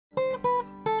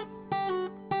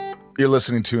You're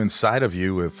listening to Inside of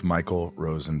You with Michael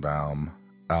Rosenbaum.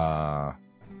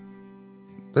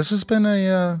 This has been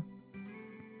a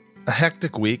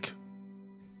hectic week.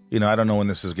 You know, I don't know when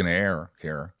this is going to air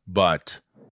here, but...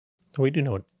 We do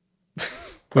know it.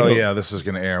 This is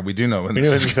going to air. We do know when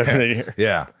this is going to air.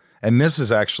 Yeah. And this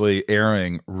is actually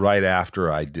airing right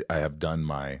after I have done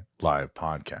my live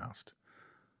podcast.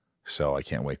 So I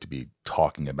can't wait to be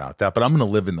talking about that. But I'm going to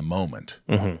live in the moment.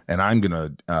 Mm-hmm. And I'm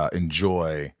going to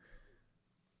enjoy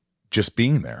just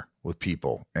being there with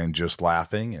people and just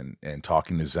laughing and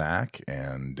talking to Zach.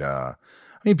 And I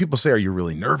mean, people say, are you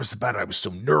really nervous about it? I was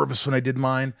so nervous when I did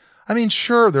mine. I mean,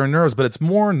 sure, there are nerves, but it's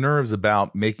more nerves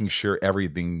about making sure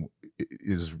everything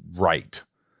is right.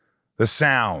 The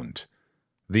sound,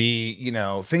 the,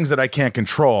 things that I can't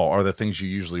control are the things you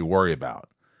usually worry about.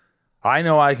 I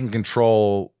know I can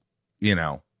control,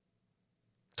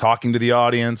 talking to the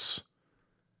audience,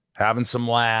 having some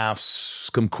laughs,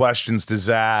 some questions to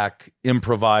Zach,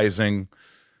 improvising,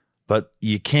 but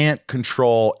you can't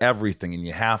control everything, and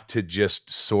you have to just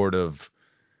sort of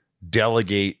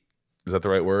delegate. Is that the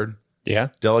right word? Yeah.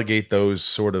 Delegate those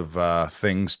sort of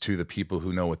things to the people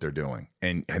who know what they're doing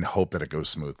and hope that it goes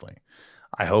smoothly.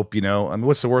 I hope,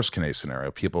 what's the worst case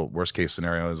scenario? Worst case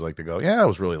scenario is like they go, yeah, it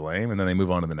was really lame, and then they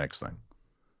move on to the next thing.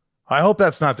 I hope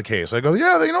that's not the case. I go,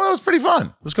 yeah, that was pretty fun.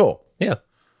 It was cool. Yeah.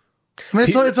 I mean,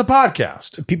 it's a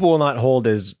podcast. People will not hold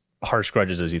as harsh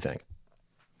grudges as you think.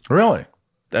 Really?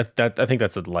 That I think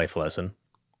that's a life lesson.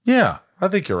 Yeah, I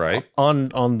think you're right.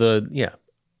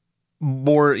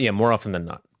 More often than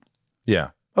not.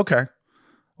 Yeah. Okay.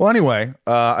 Well, anyway,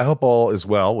 I hope all is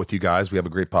well with you guys. We have a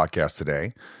great podcast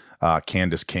today.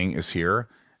 Candice King is here,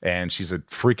 and she's a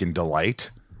freaking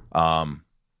delight.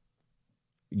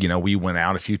 We went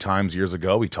out a few times years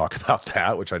ago. We talked about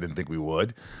that, which I didn't think we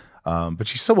would. But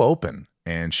she's so open,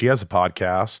 and she has a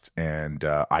podcast, and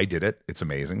I did it. It's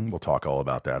amazing. We'll talk all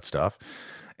about that stuff.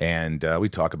 And we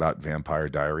talk about Vampire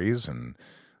Diaries, and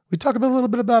we talk about a little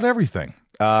bit about everything.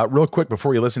 Real quick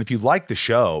before you listen, if you like the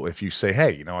show, if you say,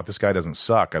 hey, you know what, this guy doesn't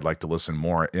suck, I'd like to listen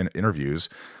more in interviews.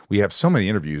 We have so many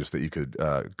interviews that you could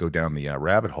go down the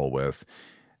rabbit hole with.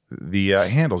 The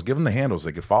handles, give them the handles,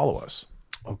 they could follow us.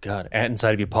 Oh, God. At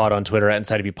Inside of You Pod on Twitter, at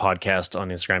Inside of You Podcast on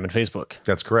Instagram and Facebook.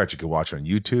 That's correct. You can watch on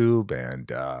YouTube and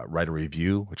write a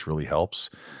review, which really helps.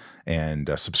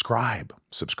 And subscribe.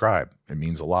 It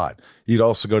means a lot. You'd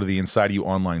also go to the Inside of You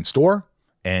online store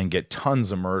and get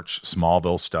tons of merch,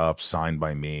 Smallville stuff, signed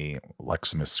by me,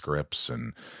 Lexmas scripts,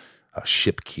 and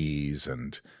ship keys.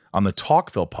 And on the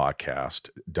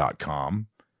talkvillepodcast.com,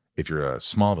 if you're a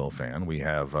Smallville fan, we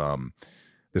have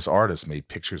this artist made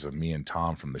pictures of me and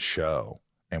Tom from the show.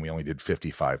 And we only did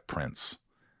 55 prints.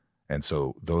 And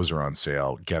so those are on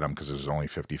sale. Get them because there's only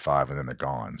 55 and then they're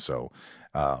gone. So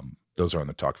those are on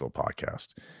the Talkville podcast.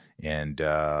 And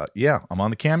I'm on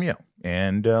the Cameo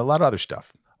and a lot of other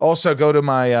stuff. Also, go to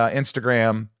my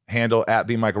Instagram handle at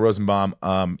the Michael Rosenbaum.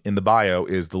 In the bio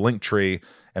is the link tree,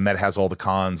 and that has all the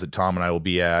cons that Tom and I will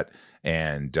be at.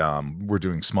 And we're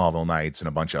doing Smallville nights and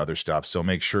a bunch of other stuff. So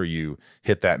make sure you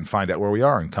hit that and find out where we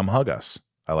are and come hug us.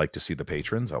 I like to see the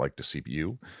patrons. I like to see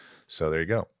you. So there you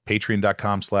go.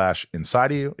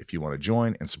 Patreon.com/inside of you if you want to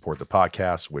join and support the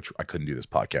podcast, which I couldn't do this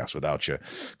podcast without you.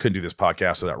 Couldn't do this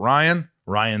podcast without Ryan.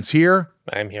 Ryan's here.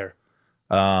 I'm here.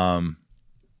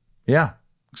 Yeah.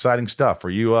 Exciting stuff. Are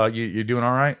you you doing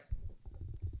all right?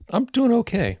 I'm doing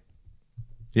okay.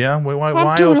 Yeah? Why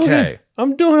okay?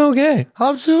 I'm doing okay.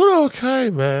 I'm doing okay,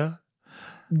 man.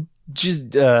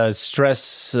 Just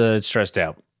stressed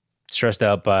out. Stressed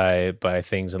out by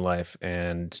things in life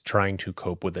and trying to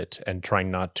cope with it and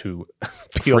trying not to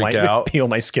peel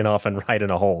my skin off and ride in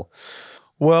a hole.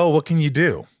 Well, what can you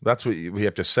do? That's what we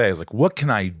have to say is like, what can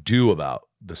I do about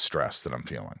the stress that I'm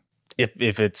feeling?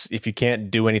 If you can't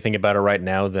do anything about it right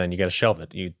now, then you got to shelve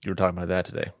it. You were talking about that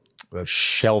today. That's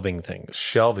shelving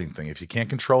things. If you can't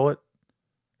control it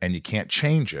and you can't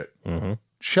change it,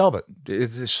 shelve it.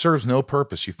 It serves no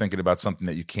purpose. You're thinking about something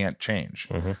that you can't change.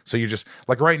 So you're just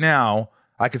like right now,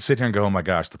 I could sit here and go, oh my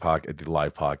gosh, the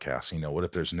live podcast. What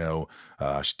if there's no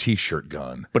t-shirt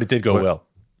gun? But it did go well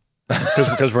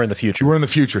because we're in the future. We're in the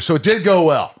future. So it did go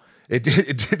well. It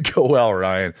did go well,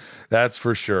 Ryan. That's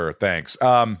for sure. Thanks.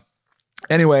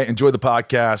 Anyway, enjoy the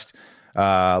podcast.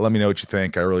 Let me know what you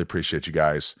think. I really appreciate you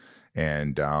guys.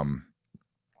 And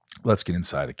let's get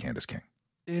inside of Candice King.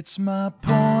 It's my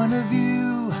point of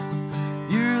view.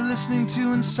 You're listening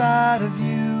to Inside of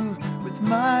You with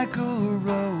Michael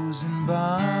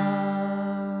Rosenbaum.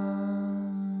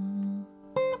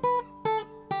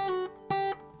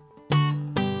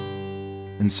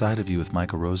 Inside of You with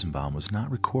Michael Rosenbaum was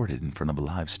not recorded in front of a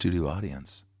live studio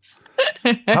audience.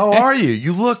 How are you?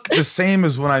 You look the same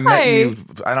as when I met you,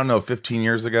 I don't know, 15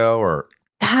 years ago or.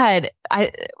 God,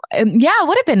 it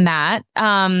would have been that.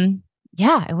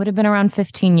 Yeah, it would have been around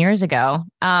 15 years ago.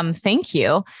 Thank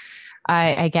you.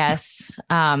 I guess.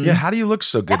 Yeah, how do you look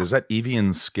so good? Yeah. Is that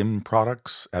Evian skin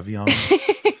products? Evian?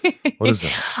 What is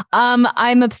that?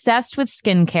 I'm obsessed with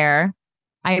skincare.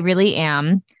 I really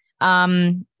am.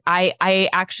 I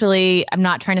actually, I'm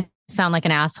not trying to sound like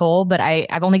an asshole, but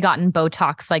I've only gotten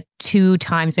Botox like 2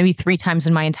 times, maybe 3 times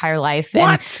in my entire life.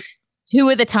 What? And 2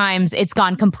 of the times it's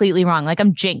gone completely wrong. Like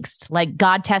I'm jinxed. Like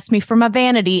God tests me for my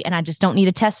vanity and I just don't need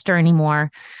a tester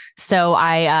anymore. So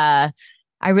I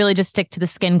really just stick to the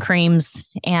skin creams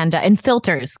and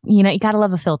filters. You know, you got to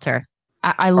love a filter.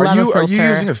 I love a filter. Are you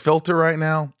using a filter right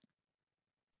now?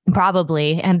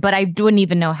 Probably. But I wouldn't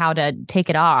even know how to take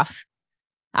it off.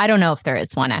 I don't know if there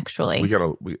is one actually.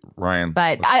 Ryan.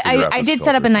 But I did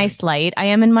set up a nice light. I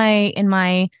am in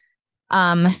my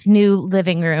new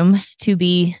living room to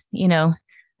be,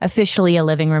 officially a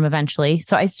living room eventually.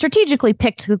 So I strategically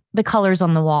picked the colors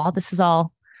on the wall. This is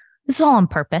all on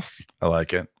purpose. I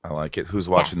like it. Who's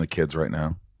watching the kids right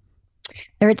now?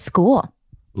 They're at school.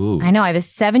 Ooh. I know. I have a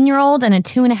 7-year-old and a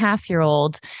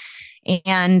 2.5-year-old.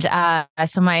 And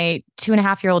so my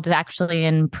 2.5-year-old is actually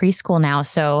in preschool now.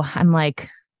 So I'm like,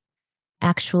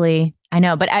 actually, I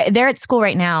know, but they're at school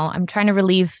right now. I'm trying to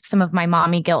relieve some of my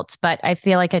mommy guilt, but I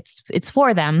feel like it's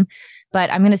for them. But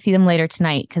I'm going to see them later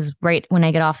tonight because right when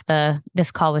I get off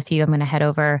this call with you, I'm going to head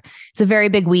over. It's a very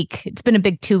big week. It's been a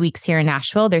big 2 weeks here in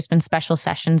Nashville. There's been special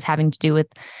sessions having to do with,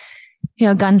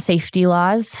 gun safety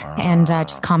laws and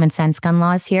just common sense gun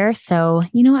laws here. So,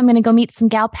 I'm going to go meet some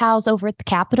gal pals over at the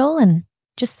Capitol and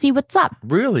just see what's up.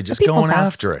 Really? Just going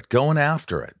after it. Going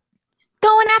after.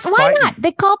 Why not?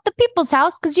 They call it the People's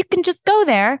House because you can just go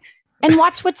there and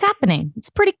watch what's happening.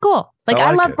 It's pretty cool.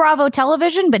 I love Bravo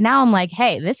television, but now I'm like,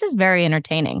 hey, this is very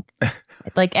entertaining.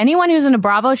 Like anyone who's in a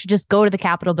Bravo should just go to the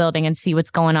Capitol building and see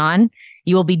what's going on.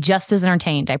 You will be just as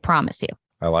entertained. I promise you.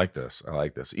 I like this.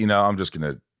 I'm just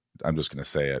gonna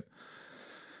say it.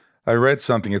 I read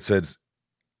something. It says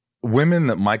women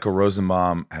that Michael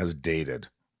Rosenbaum has dated.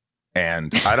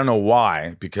 And I don't know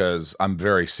why, because I'm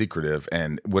very secretive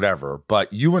and whatever,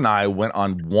 but you and I went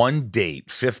on one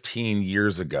date 15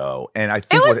 years ago. And I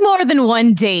think it was more than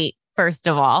one date, first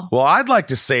of all. Well, I'd like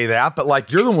to say that,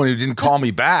 but you're the one who didn't call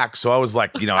me back. So I was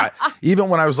like, even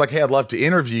when I was like, hey, I'd love to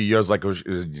interview you, I was like,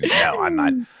 no, I'm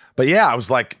not. But yeah, I was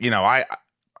like, I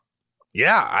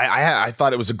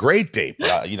thought it was a great date,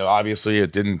 but obviously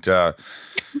it didn't.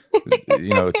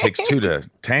 It takes 2 to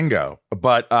tango.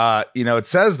 But it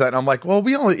says that, and I'm like, well,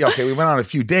 we went on a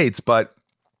few dates, but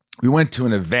we went to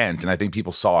an event, and I think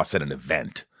people saw us at an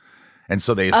event, and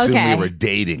so they assumed we were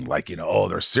dating.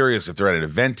 They're serious if they're at an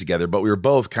event together. But we were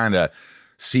both kind of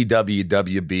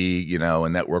CWWB, a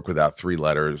network without 3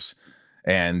 letters.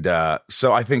 And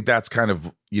so I think that's kind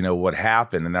of what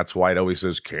happened, and that's why it always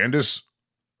says Candice.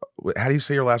 How do you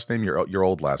say your last name? Your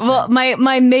old last name? Well,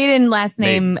 my maiden last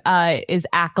name is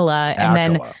Akala, and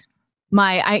then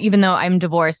even though I'm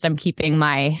divorced, I'm keeping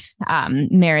my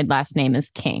married last name is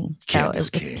King. So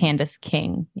it's Candice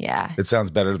King. Yeah, it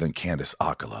sounds better than Candice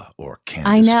Akala or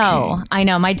Candice King. I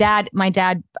know. My dad.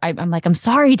 I'm like, I'm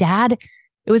sorry, Dad.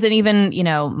 It wasn't even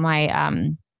my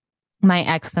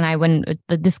ex and I when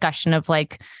the discussion of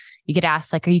you get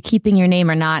asked are you keeping your name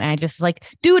or not? And I just was like,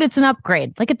 dude, it's an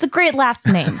upgrade. It's a great last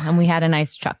name. And we had a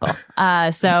nice chuckle. So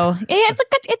yeah,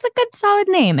 it's a good solid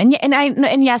name.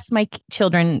 And yes, my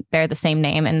children bear the same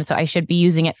name. And so I should be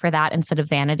using it for that instead of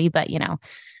vanity. But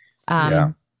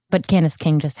but Candice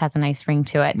King just has a nice ring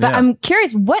to it. But I'm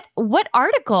curious, what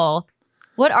article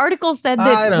said that?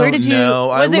 I don't know.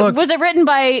 Was it written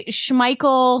by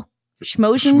Schmeichel?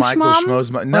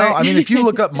 Schmozen? No, I mean, if you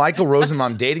look up Michael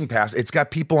Rosenbaum dating pass, it's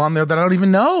got people on there that I don't even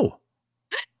know.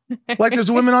 There's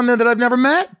women on there that I've never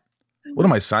met. What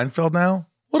am I, Seinfeld now?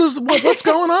 What's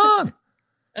going on?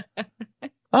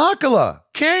 Akala,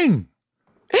 King,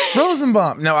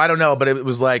 Rosenbaum. No, I don't know, but it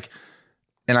was like,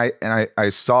 and I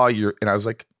saw and I was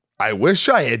like, I wish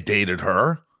I had dated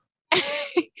her. I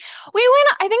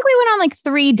think we went on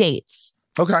 3 dates.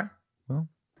 Okay.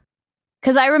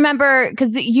 Because I remember,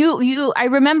 I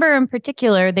remember in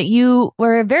particular that you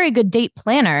were a very good date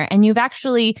planner, and you've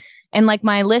actually, in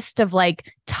my list of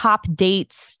top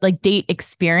dates, date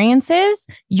experiences,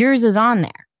 yours is on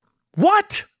there.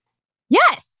 What?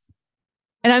 Yes.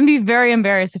 And I'd be very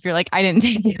embarrassed if you're like, I didn't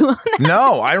take you on that.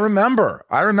 No, I remember.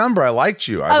 I liked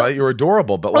you. I thought you were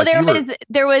adorable. But we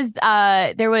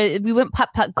went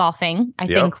putt-putt golfing. I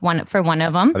think one of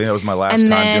them. I think that was my last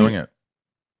time doing it.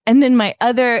 And then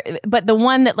but the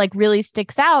one that like really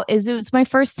sticks out is it was my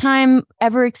first time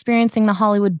ever experiencing the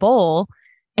Hollywood Bowl.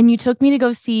 And you took me to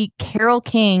go see Carole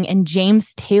King and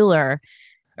James Taylor.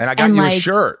 And I got you a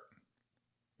shirt.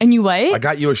 And you what? I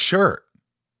got you a shirt.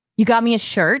 You got me a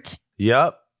shirt?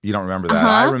 Yep. You don't remember that.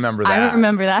 I remember that. I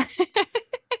remember that.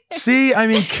 See, I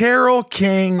mean, Carole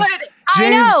King. But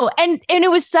James... I know. And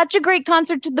it was such a great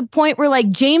concert to the point where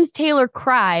like James Taylor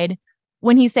cried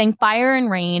when he sang Fire and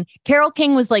Rain. Carole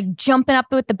King was like jumping up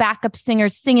with the backup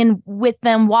singers, singing with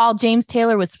them while James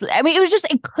Taylor was. I mean,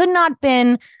 it could not have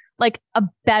been like a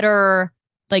better,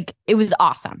 like it was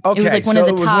awesome. Okay, it was like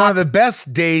it was one of the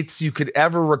best dates you could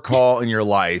ever recall in your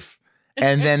life.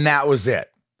 And then that was it.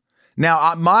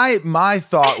 Now, my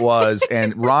thought was,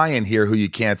 and Ryan here, who you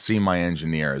can't see, my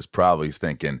engineer, is probably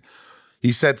thinking,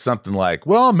 he said something like,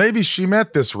 well, maybe she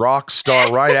met this rock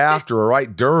star right after or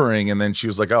right during. And then she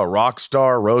was like, oh, rock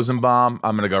star, Rosenbaum.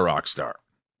 I'm going to go rock star.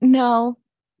 No,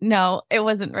 it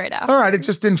wasn't right after. All right. It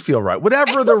just didn't feel right.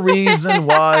 Whatever the reason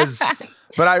was.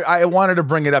 But I wanted to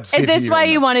bring it up. Is this why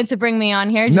you wanted to bring me on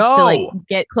here? Just to like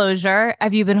get closure?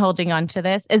 Have you been holding on to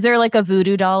this? Is there like a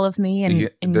voodoo doll of me in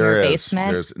your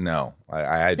basement? No.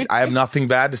 I have nothing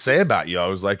bad to say about you. I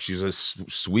was like, she's a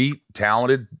sweet,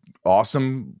 talented,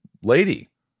 awesome lady.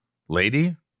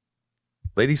 Lady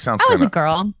sounds. I was a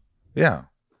girl. Yeah,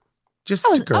 just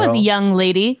a girl. I was a young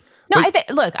lady. No,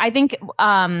 but, I think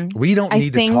we don't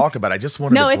need to talk about it. I just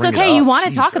wanted to bring it's okay. It you want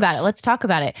to talk about it. Let's talk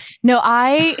about it. No,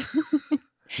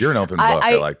 You're an open book.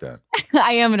 I like that.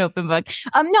 I am an open book.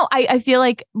 No, I feel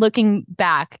like looking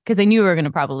back, because I knew we were going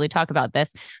to probably talk about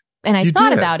this, and I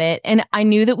thought about it, and I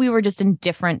knew that we were just in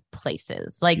different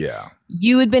places. Like,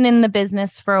 you had been in the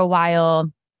business for a while.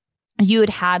 You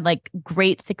had like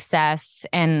great success,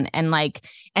 and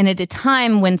at a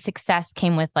time when success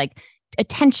came with like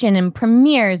attention and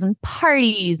premieres and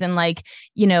parties and like,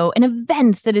 and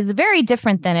events that is very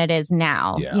different than it is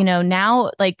now.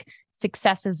 Now like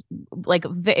success is like,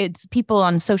 it's people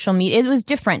on social media. It was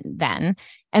different then.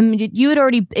 And you had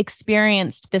already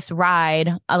experienced this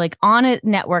ride like on a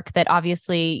network that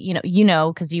obviously,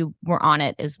 because you were on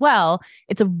it as well.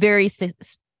 It's a very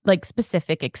like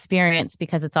specific experience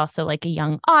because it's also like a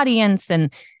young audience.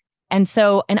 And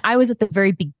I was at the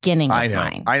very beginning of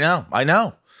mine. I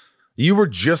know. You were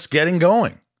just getting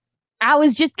going. I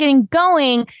was just getting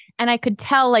going, and I could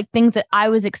tell like things that I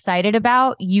was excited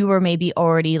about. You were maybe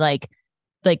already like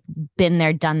been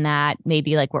there, done that.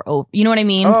 Maybe like we're over. You know what I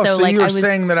mean? Oh, so like you were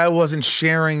saying that I wasn't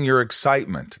sharing your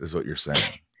excitement, is what you're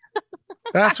saying.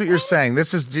 That's what you're saying.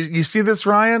 You see this,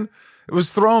 Ryan? It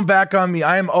was thrown back on me.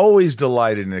 I am always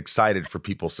delighted and excited for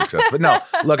people's success. But no,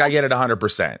 look, I get it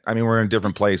 100%. I mean, we're in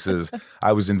different places.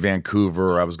 I was in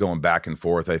Vancouver. I was going back and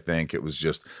forth, I think. It was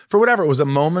just, for whatever, it was a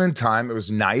moment in time. It was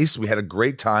nice. We had a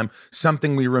great time.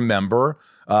 Something we remember.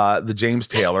 The James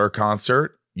Taylor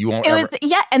concert.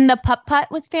 And the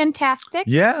putt-putt was fantastic.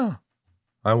 Yeah.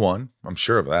 I won. I'm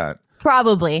sure of that.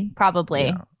 Probably.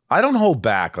 Yeah. I don't hold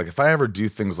back. Like if I ever do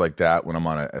things like that when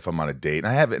if I'm on a date,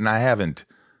 and I haven't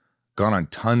gone on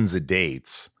tons of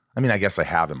dates. I mean, I guess I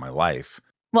have in my life.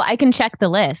 Well, I can check the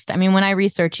list. I mean, when I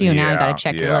research you, now I got to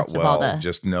check your list of all the.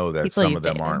 Just know that some of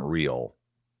them aren't real.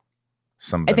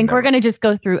 I think we're going to just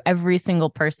go through every single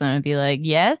person and be like,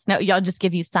 yes, no, y'all just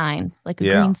give you signs, like a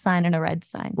green sign and a red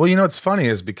sign. Well, what's funny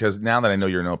is because now that I know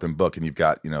you're an open book and you've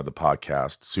got, the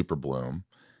podcast Super Bloom,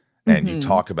 and you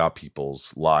talk about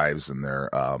people's lives and their,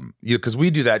 because we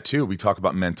do that too. We talk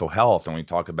about mental health and we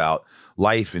talk about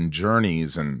life and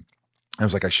journeys, and I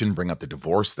was like, I shouldn't bring up the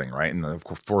divorce thing, right? And of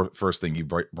course, first thing you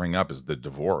bring up is the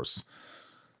divorce.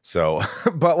 So,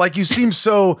 but like you seem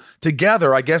so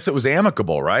together, I guess it was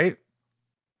amicable, right?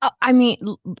 I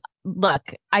mean,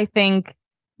 look, I think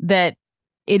that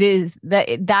it is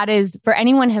that is for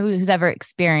anyone who's ever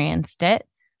experienced it.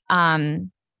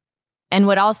 And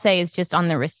what I'll say is just on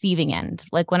the receiving end,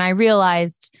 like when I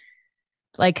realized,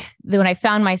 like when I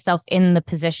found myself in the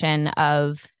position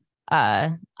of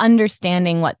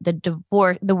understanding what the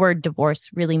word divorce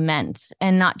really meant,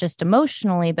 and not just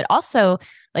emotionally, but also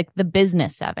like the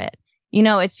business of it.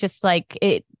 It's just like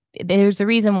there's a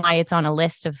reason why it's on a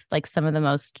list of like some of the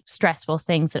most stressful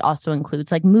things. That also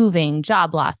includes like moving,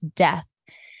 job loss, death.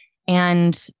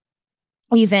 And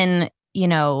even,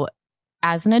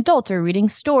 as an adult or reading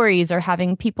stories or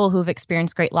having people who've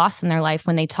experienced great loss in their life,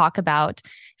 when they talk about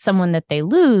someone that they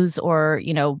lose, or,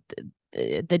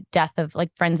 the death of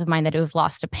like friends of mine that have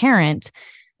lost a parent,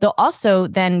 they'll also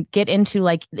then get into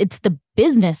like, it's the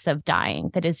business of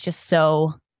dying that is just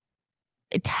so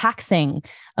taxing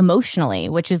emotionally,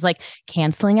 which is like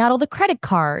canceling out all the credit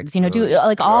cards, do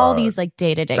like all these like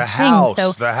day-to-day things.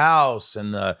 So the house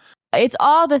and it's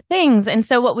all the things. And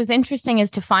so what was interesting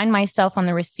is to find myself on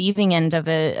the receiving end of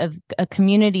a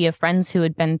community of friends who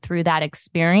had been through that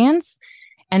experience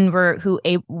and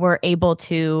were able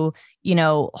to,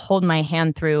 hold my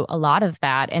hand through a lot of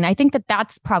that. And I think that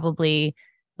that's probably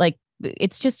like,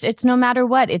 it's no matter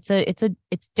what,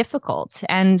 it's difficult.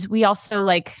 And we also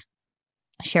like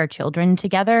share children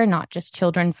together, not just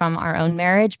children from our own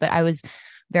marriage, but I was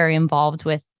very involved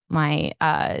with my,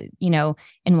 in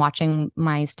watching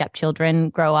my stepchildren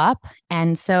grow up.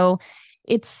 And so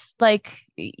it's like,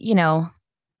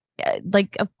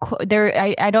 like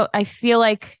I feel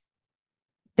like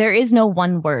there is no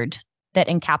one word that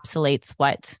encapsulates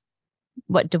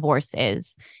what divorce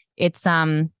is. It's,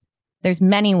 there's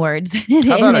many words.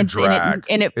 How about a drag?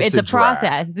 It's a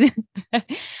process.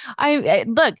 I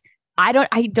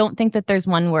don't think that there's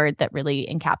one word that really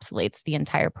encapsulates the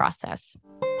entire process.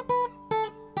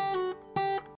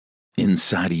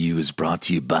 Inside of You is brought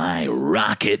to you by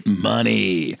Rocket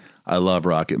Money. I love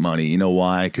Rocket Money. You know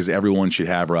why? Because everyone should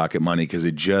have Rocket Money because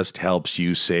it just helps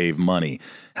you save money.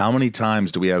 How many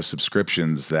times do we have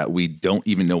subscriptions that we don't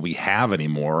even know we have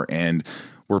anymore, and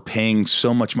we're paying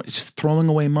so much money, just throwing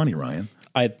away money, Ryan?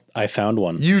 I found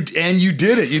one. You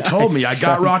did it. You told me. I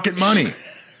got Rocket Money.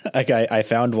 I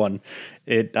found one.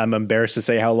 I'm embarrassed to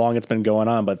say how long it's been going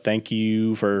on, but thank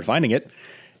you for finding it.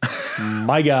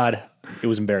 My God, it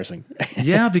was embarrassing.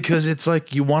 Yeah, because it's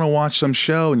like you want to watch some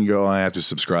show and you go, I have to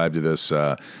subscribe to this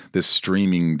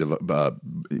streaming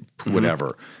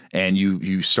whatever, and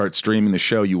you start streaming the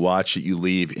show, you watch it, you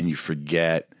leave, and you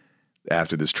forget.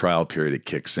 After this trial period, it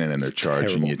kicks in and they're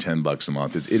charging you $10 a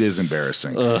month. It is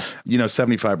embarrassing.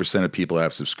 75% of people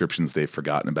have subscriptions they've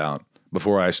forgotten about.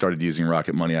 Before I started using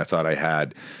Rocket Money, I thought I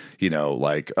had,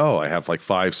 I have like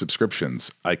 5 subscriptions.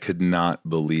 I could not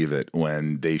believe it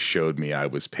when they showed me I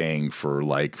was paying for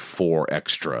like 4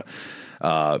 extra.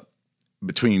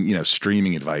 Between,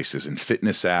 streaming devices and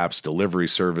fitness apps, delivery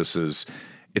services,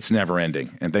 it's never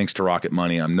ending. And thanks to Rocket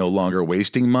Money, I'm no longer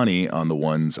wasting money on the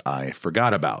ones I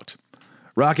forgot about.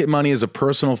 Rocket Money is a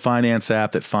personal finance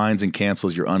app that finds and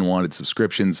cancels your unwanted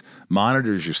subscriptions,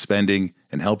 monitors your spending,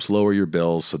 and helps lower your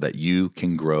bills so that you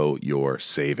can grow your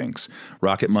savings.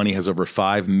 Rocket Money has over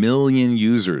 5 million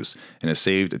users and has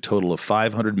saved a total of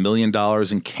 $500 million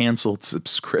in canceled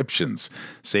subscriptions,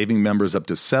 saving members up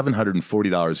to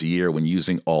 $740 a year when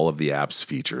using all of the app's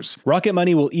features. Rocket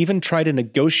Money will even try to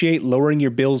negotiate lowering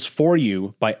your bills for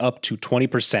you by up to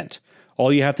 20%.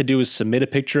 All you have to do is submit a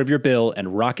picture of your bill,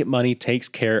 and Rocket Money takes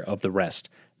care of the rest.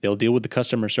 They'll deal with the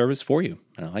customer service for you,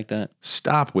 and I like that.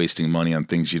 Stop wasting money on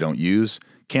things you don't use.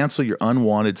 Cancel your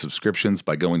unwanted subscriptions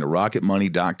by going to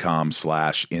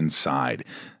rocketmoney.com/inside.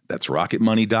 That's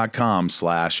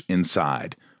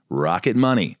rocketmoney.com/inside.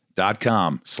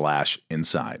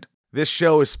 rocketmoney.com/inside. This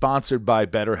show is sponsored by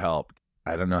BetterHelp.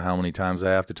 I don't know how many times I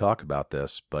have to talk about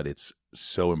this, but it's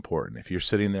so important. If you're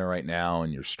sitting there right now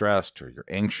and you're stressed or you're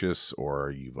anxious or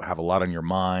you have a lot on your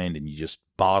mind and you just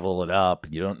bottle it up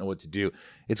and you don't know what to do,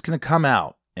 it's going to come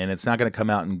out, and it's not going to come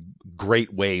out in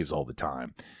great ways all the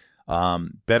time.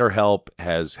 BetterHelp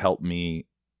has helped me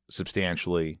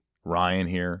substantially. Ryan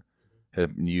here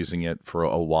have been using it for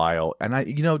a while. And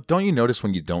don't you notice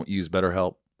when you don't use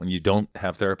BetterHelp, when you don't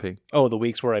have therapy? Oh, the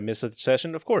weeks where I miss a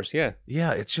session? Of course, yeah.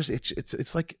 Yeah,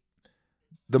 it's like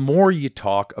the more you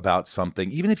talk about something,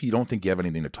 even if you don't think you have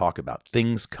anything to talk about,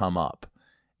 things come up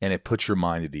and it puts your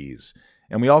mind at ease.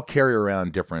 And we all carry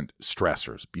around different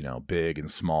stressors, big and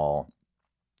small.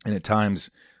 And at times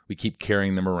we keep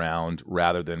carrying them around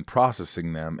rather than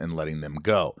processing them and letting them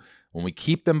go. When we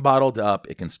keep them bottled up,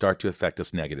 it can start to affect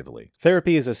us negatively.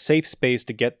 Therapy is a safe space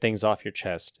to get things off your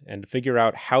chest and to figure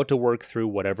out how to work through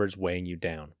whatever's weighing you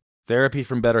down. Therapy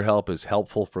from BetterHelp is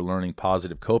helpful for learning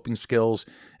positive coping skills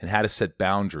and how to set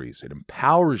boundaries. It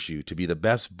empowers you to be the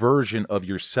best version of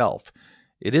yourself.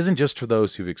 It isn't just for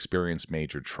those who've experienced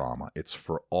major trauma. It's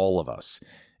for all of us.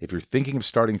 If you're thinking of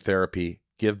starting therapy,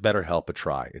 give BetterHelp a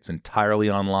try. It's entirely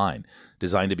online,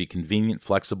 designed to be convenient,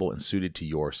 flexible, and suited to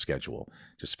your schedule.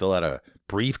 Just fill out a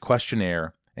brief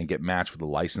questionnaire and get matched with a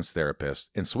licensed therapist,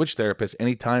 and switch therapists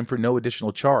anytime for no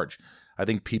additional charge. I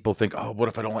think people think, oh, what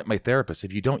if I don't like my therapist?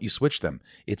 If you don't, you switch them.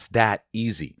 It's that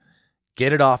easy.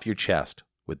 Get it off your chest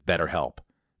with BetterHelp.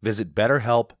 Visit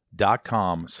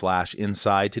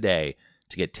BetterHelp.com/inside today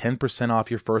to get 10% off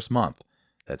your first month.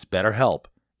 That's BetterHelp,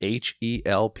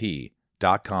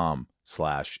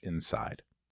 HELP.com/inside.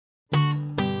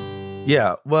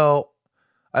 Yeah, well,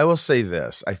 I will say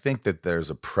this. I think that there's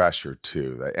a pressure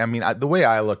too. I mean, the way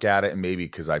I look at it, and maybe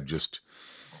because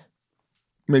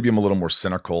maybe I'm a little more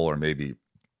cynical, or maybe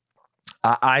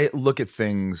I look at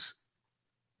things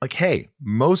like, hey,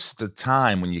 most of the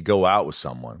time when you go out with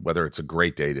someone, whether it's a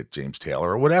great date at James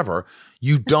Taylor or whatever,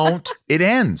 it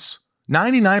ends.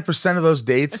 99% of those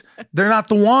dates, they're not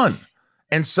the one.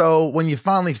 And so when you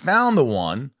finally found the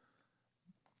one,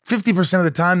 50% of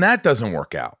the time that doesn't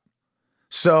work out.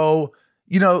 So,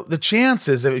 the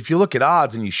chances, if you look at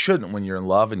odds, and you shouldn't when you're in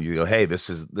love and you go, hey, this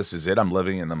is it. I'm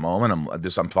living in the moment.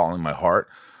 I'm following my heart.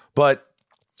 But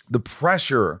the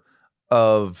pressure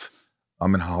of,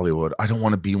 I'm in Hollywood. I don't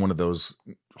want to be one of those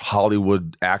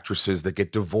Hollywood actresses that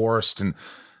get divorced, and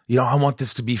I want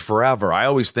this to be forever. I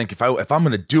always think if I'm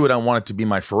going to do it, I want it to be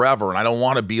my forever, and I don't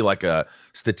want to be like a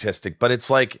statistic. But it's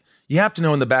like, you have to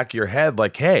know in the back of your head,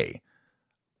 like, hey,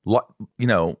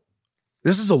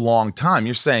 this is a long time.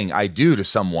 You're saying I do to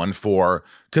someone for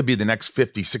could be the next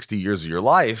 50, 60 years of your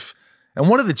life. And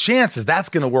what are the chances that's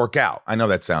going to work out? I know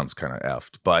that sounds kind of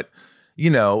effed, but,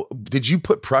 did you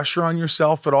put pressure on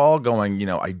yourself at all going,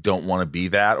 I don't want to be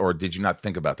that? Or did you not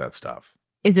think about that stuff?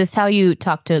 Is this how you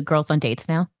talk to girls on dates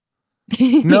now?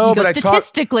 No, but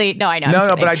statistically, no, I know.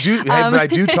 No, but I do. But I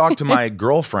do talk to my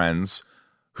girlfriends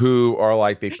who are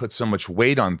like, they put so much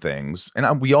weight on things,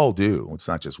 and we all do. It's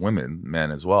not just women,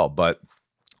 men as well. But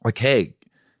like, hey,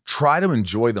 try to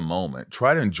enjoy the moment,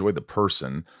 try to enjoy the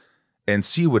person, and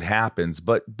see what happens.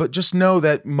 But just know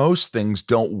that most things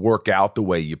don't work out the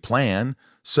way you plan.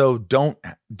 So don't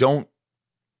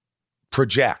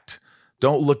project.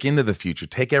 Don't look into the future.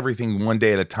 Take everything one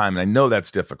day at a time. And I know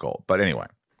that's difficult, but anyway.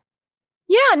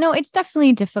 Yeah, no, it's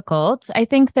definitely difficult. I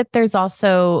think that there's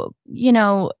also,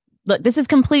 look,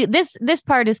 this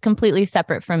part is completely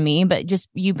separate from me, but just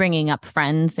you bringing up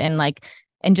friends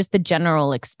and just the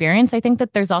general experience, I think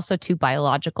that there's also two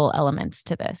biological elements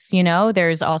to this.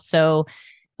 There's also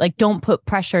don't put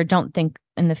pressure, don't think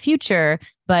in the future,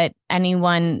 but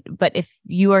if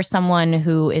you are someone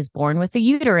who is born with a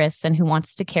uterus and who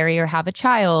wants to carry or have a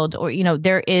child, or,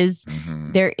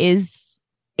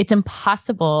 it's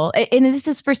impossible. And this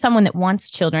is for someone that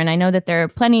wants children. I know that there are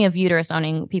plenty of uterus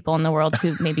owning people in the world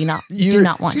who maybe do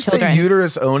not want children. Say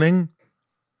uterus owning?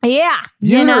 Yeah.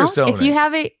 Uterus owning.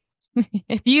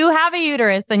 If you have a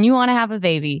uterus, then you want to have a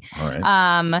baby. All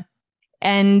right.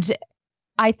 And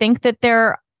I think that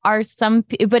there are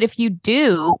but if you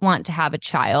do want to have a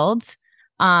child,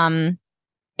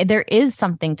 there is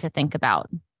something to think about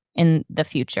in the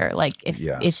future. Like if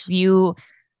you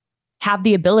have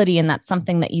the ability and that's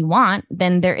something that you want,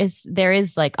 then there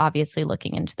is obviously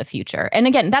looking into the future. And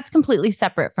again, that's completely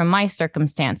separate from my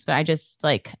circumstance, but I just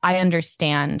I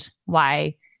understand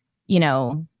why,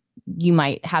 you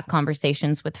might have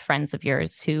conversations with friends of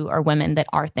yours who are women that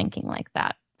are thinking like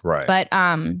that. Right.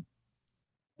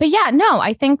 But yeah, no,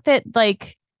 I think that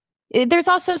there's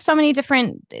also so many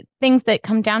different things that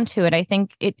come down to it. I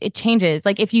think it changes.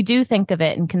 If you do think of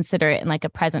it and consider it in a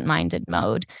present minded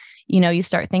mode, you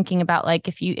start thinking about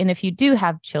if you do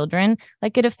have children,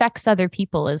 it affects other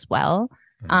people as well.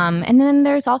 Mm-hmm. And then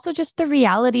there's also just the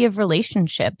reality of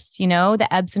relationships, the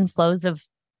ebbs and flows of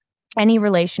any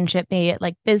relationship, be it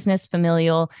business,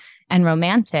 familial, and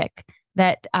romantic,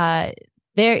 that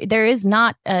there is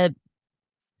not a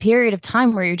period of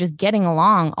time where you're just getting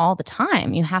along all the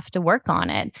time. You have to work on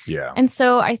it. Yeah. And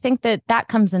so I think that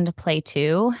comes into play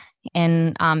too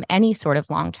in any sort of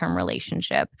long-term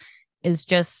relationship, is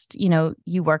just,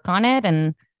 you work on it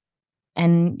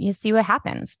and you see what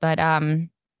happens. But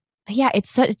yeah,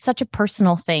 it's such a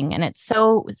personal thing, and it's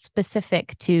so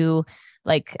specific to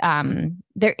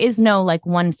there is no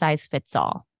one size fits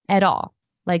all at all.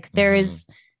 There is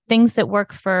things that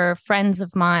work for friends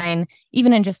of mine,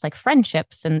 even in just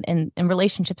friendships and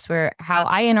relationships, where how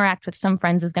I interact with some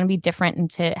friends is going to be different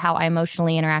into how I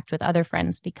emotionally interact with other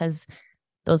friends, because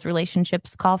those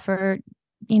relationships call for,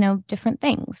 different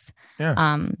things. Yeah.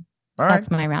 All right.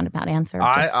 That's my roundabout answer.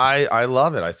 I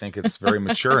love it. I think it's very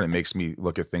mature and it makes me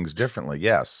look at things differently.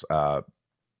 Yes.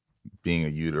 Being a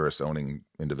uterus owning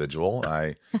individual,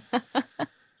 I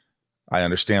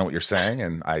understand what you're saying,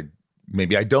 and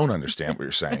maybe I don't understand what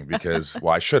you're saying, because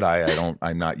why should I?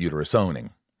 I'm not uterus owning.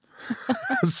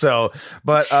 So,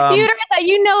 but uterus,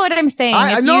 you know what I'm saying.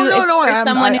 No.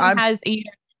 Someone who has a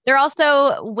uterus. There are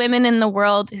also women in the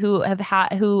world who have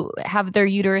their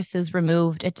uteruses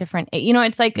removed at different,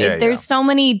 it's there's so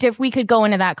many we could go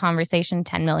into that conversation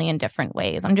 10 million different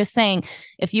ways. I'm just saying,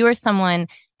 if you are someone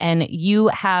and you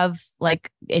have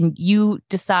and you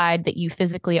decide that you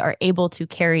physically are able to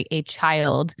carry a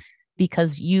child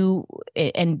because you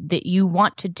and that you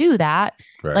want to do that,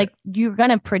 Right. like you're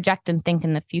going to project and think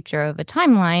in the future of a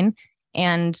timeline.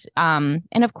 And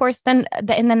of course, then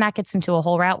that gets into a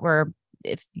whole route where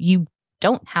if you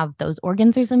don't have those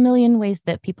organs, there's a million ways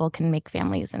that people can make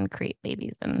families and create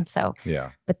babies. And so,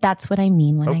 yeah. But that's what I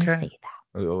mean when I say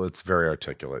that. Well, it's very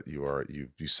articulate. You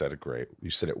said it great.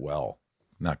 You said it well.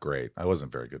 Not great. I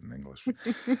wasn't very good in English.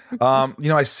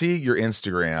 I see your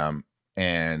Instagram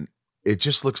and it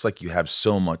just looks like you have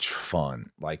so much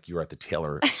fun. Like you're at the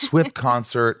Taylor Swift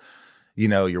concert,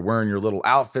 you're wearing your little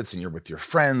outfits and you're with your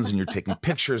friends and you're taking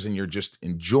pictures and you're just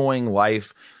enjoying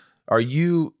life. Do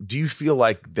you feel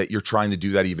like that you're trying to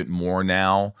do that even more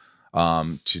now?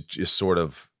 To just sort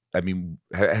of,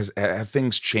 have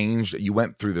things changed? You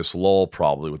went through this lull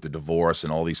probably with the divorce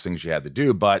and all these things you had to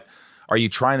do, but are you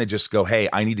trying to just go, hey,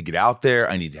 I need to get out there.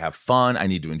 I need to have fun. I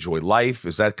need to enjoy life.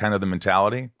 Is that kind of the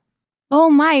mentality? Oh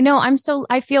my, no,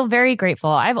 I feel very grateful.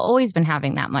 I've always been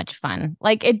having that much fun.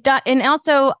 Like and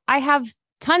also I have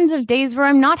tons of days where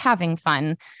I'm not having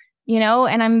fun,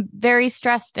 and I'm very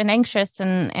stressed and anxious.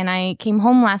 And I came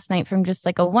home last night from just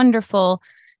like a wonderful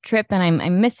trip and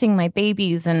I'm missing my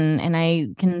babies and I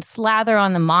can slather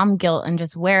on the mom guilt and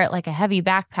just wear it like a heavy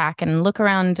backpack and look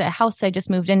around a house I just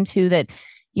moved into that,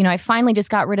 I finally just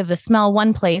got rid of the smell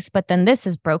one place, but then this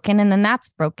is broken and then that's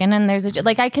broken. And there's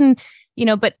like, I can,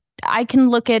 but I can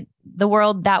look at the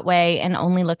world that way and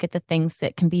only look at the things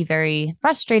that can be very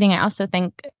frustrating. I also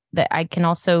think that I can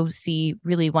also see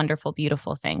really wonderful,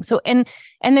 beautiful things. So, and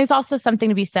there's also something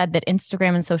to be said that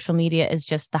Instagram and social media is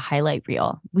just the highlight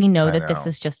reel. We know that this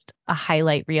is just a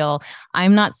highlight reel.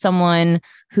 I'm not someone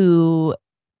who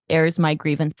airs my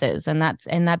grievances, and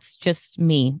that's just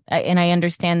me. And I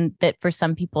understand that for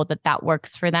some people that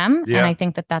works for them. Yeah. And I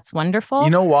think that that's wonderful.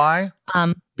 You know why?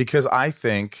 Because I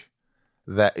think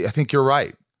you're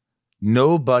right.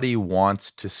 Nobody wants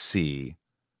to see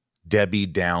Debbie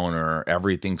Downer,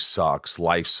 everything sucks,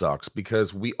 life sucks,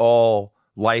 because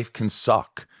life can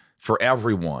suck for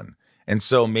everyone. And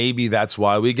so maybe that's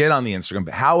why we get on the Instagram.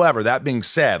 But however, that being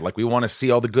said, like we want to see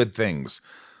all the good things.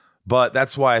 But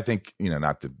that's why I think,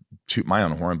 not to toot my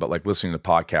own horn, but like listening to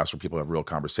podcasts where people have real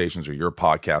conversations, or your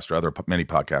podcast or many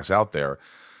podcasts out there.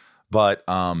 But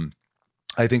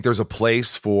I think there's a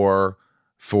place for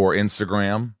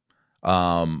Instagram.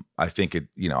 I think it,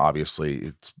 obviously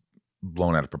it's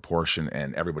blown out of proportion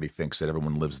and everybody thinks that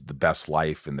everyone lives the best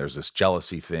life and there's this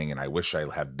jealousy thing and I wish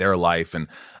I had their life. And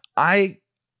I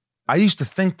used to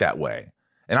think that way.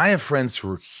 And I have friends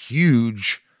who are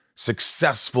huge,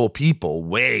 successful people,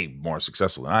 way more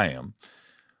successful than I am.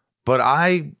 But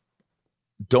I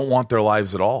don't want their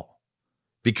lives at all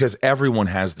because everyone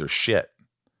has their shit.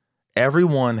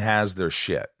 Everyone has their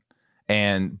shit.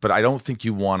 But I don't think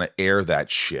you want to air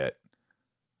that shit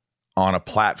on a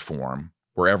platform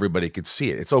where everybody could see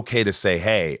it. It's okay to say,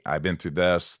 hey, I've been through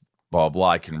this, blah, blah,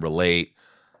 I can relate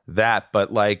that.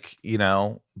 But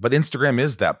but Instagram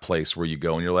is that place where you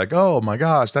go and you're like, oh my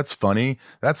gosh, that's funny.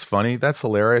 That's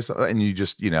hilarious. And you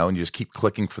just, and you just keep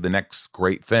clicking for the next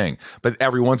great thing. But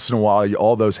every once in a while,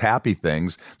 all those happy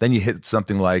things, then you hit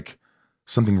something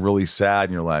really sad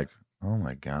and you're like, oh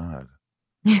my God,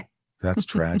 that's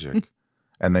tragic.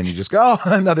 And then you just go, oh,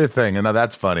 another thing. And now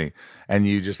that's funny. And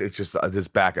it's just this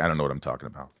back. I don't know what I'm talking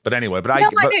about. But anyway,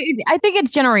 I think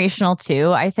it's generational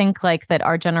too. I think like that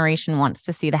our generation wants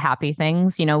to see the happy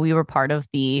things. We were part of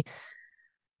the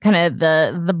kind of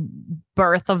the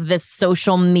birth of this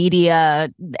social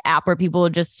media app where people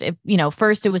just,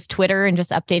 first it was Twitter and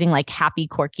just updating like happy,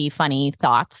 quirky, funny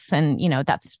thoughts. And,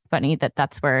 that's funny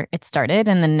that's where it started.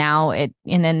 And then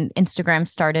then Instagram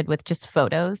started with just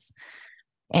photos.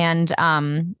 And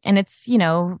it's,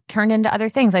 turned into other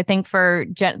things. I think for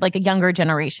like a younger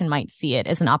generation might see it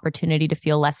as an opportunity to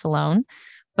feel less alone.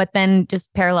 But then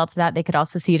just parallel to that, they could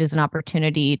also see it as an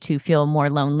opportunity to feel more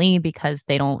lonely because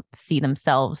they don't see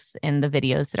themselves in the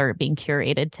videos that are being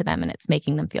curated to them and it's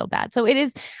making them feel bad. So it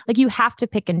is like you have to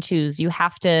pick and choose. You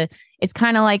have to, it's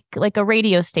kind of like a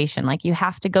radio station. Like you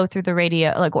have to go through the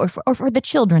radio, like, or for the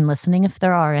children listening, if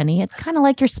there are any, it's kind of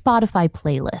like your Spotify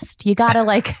playlist. You got to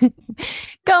like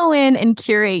go in and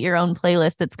curate your own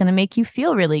playlist that's going to make you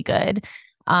feel really good.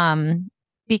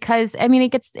 Because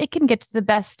it can get to the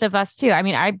best of us too.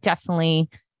 I've definitely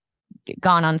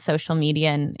gone on social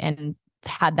media and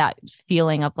had that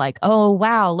feeling of like, oh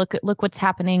wow, look what's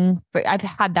happening. I've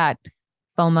had that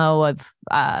FOMO of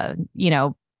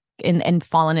and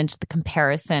fallen into the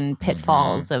comparison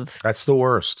pitfalls of. That's the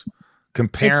worst.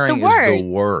 Comparing is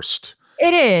the worst.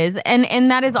 It is, and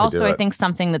that is also I think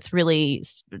something that's really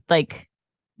like,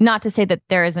 not to say that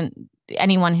there isn't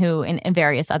anyone who in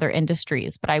various other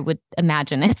industries, but I would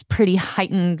imagine it's pretty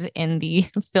heightened in the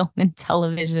film and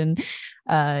television.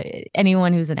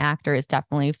 Anyone who's an actor has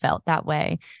definitely felt that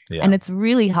way. Yeah. And it's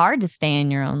really hard to stay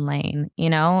in your own lane,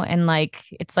 and like,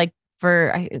 it's like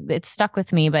it's stuck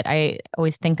with me, but I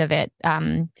always think of it.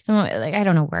 Like, I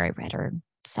don't know where I read or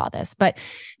saw this, but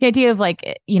the idea of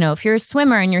like, if you're a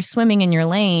swimmer and you're swimming in your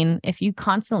lane, if you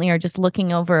constantly are just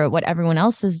looking over at what everyone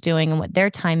else is doing and what their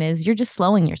time is, you're just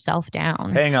slowing yourself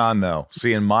down. Hang on though.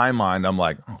 See, in my mind, I'm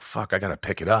like, oh fuck, I gotta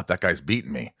pick it up. That guy's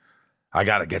beating me. I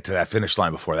gotta get to that finish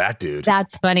line before that dude.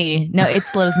 That's funny. No, it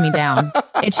slows me down.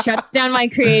 It shuts down my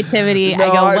creativity. No, I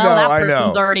go, well, that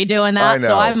person's already doing that,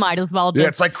 so I might as well just. Yeah,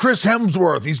 it's like Chris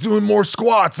Hemsworth. He's doing more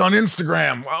squats on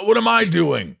Instagram. What am I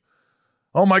doing?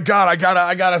 Oh my God, I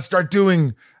gotta start doing.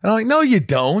 And I'm like, no, you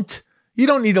don't. You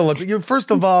don't need to look. You're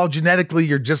first of all, genetically,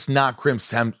 you're just not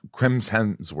Crimson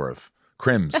Hemsworth.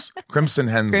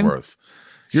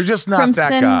 You're just not Crimson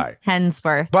that guy.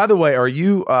 Hemsworth. By the way, are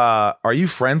you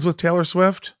friends with Taylor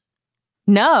Swift?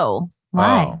 No.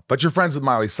 Why? Oh, but you're friends with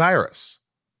Miley Cyrus.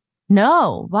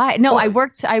 No. Why? No, I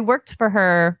worked for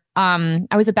her. I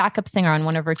was a backup singer on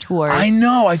one of her tours. I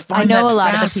know. I know a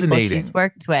lot fascinating. of the people she's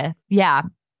worked with. Yeah.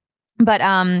 But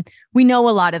we know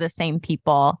a lot of the same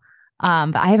people.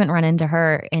 But I haven't run into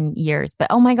her in years. But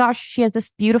oh my gosh, she has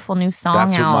this beautiful new song.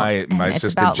 That's out, what my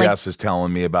sister Jess is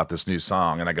telling me about this new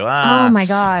song, and I go, oh my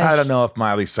gosh, I don't know if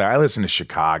Miley Cyrus. I listen to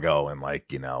Chicago and like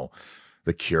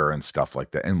The Cure and stuff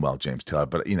like that, and James Taylor.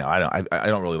 But I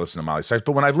don't really listen to Miley Cyrus.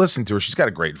 But when I've listened to her, she's got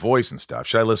a great voice and stuff.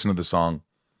 Should I listen to the song?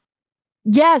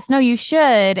 Yes, no, you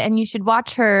should, and you should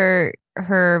watch her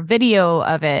video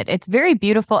of it. It's very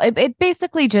beautiful. It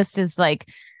basically just is like,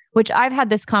 which I've had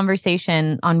this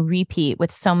conversation on repeat with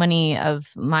so many of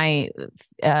my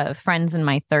friends in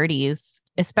my 30s,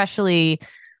 especially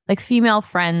like female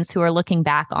friends who are looking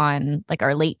back on like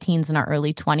our late teens and our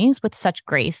early 20s with such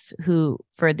grace, who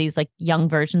for these like young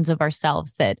versions of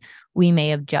ourselves that we may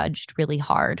have judged really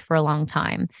hard for a long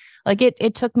time. Like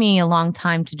it took me a long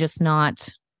time to just not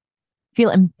feel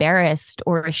embarrassed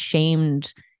or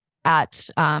ashamed at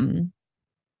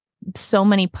so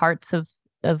many parts of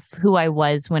who I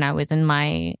was when I was in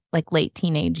my like late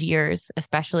teenage years,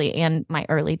 especially, and my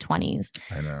early 20s.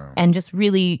 I know. And just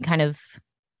really kind of,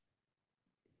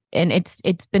 and it's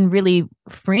been really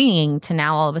freeing to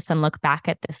now all of a sudden look back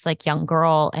at this like young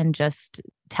girl and just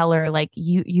tell her like,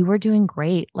 you were doing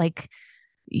great. Like,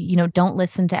 don't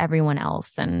listen to everyone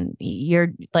else. And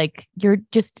you're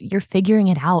figuring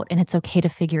it out, and it's okay to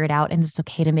figure it out. And it's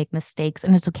okay to make mistakes,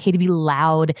 and it's okay to be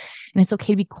loud, and it's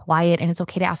okay to be quiet, and it's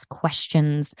okay to ask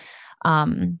questions.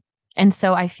 And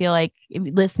so I feel like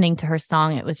listening to her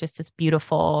song, it was just this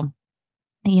beautiful,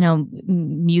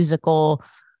 musical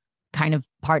kind of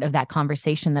part of that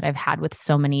conversation that I've had with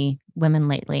so many women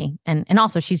lately. And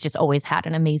also she's just always had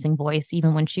an amazing voice,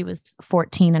 even when she was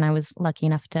 14 and I was lucky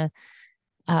enough to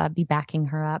be backing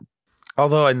her up.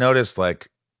 Although I noticed, like,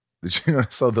 did you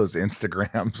notice all those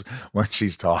Instagrams when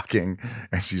she's talking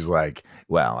and she's like,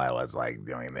 well, I was like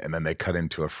doing it, and then they cut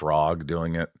into a frog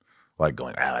doing it, like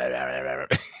going, I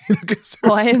haven't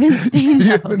seen those.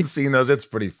 You haven't seen those? It's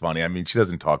pretty funny. I mean, she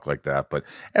doesn't talk like that, but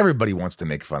everybody wants to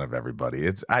make fun of everybody.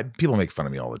 People make fun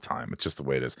of me all the time. It's just the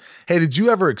way it is. Hey, did you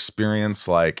ever experience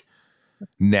like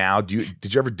did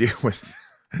you ever deal with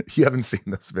you haven't seen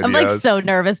this video? I'm like so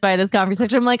nervous by this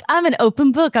conversation. I'm like, I'm an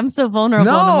open book. I'm so vulnerable.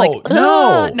 No, and I'm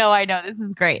like, no, I know this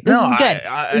is great. This is good.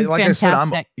 Like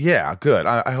fantastic. I said, good.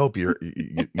 I hope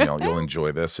you'll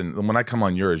enjoy this. And when I come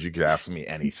on yours, you could ask me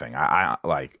anything. I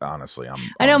like, honestly,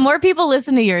 I know more people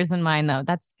listen to yours than mine though.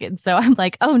 That's good. So I'm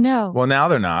like, oh no. Well, now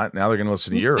they're not. Now they're going to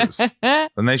listen to yours,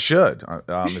 and they should.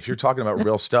 If you're talking about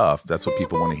real stuff, that's what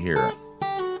people want to hear.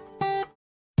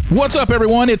 What's up,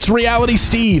 everyone? It's Reality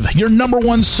Steve, your number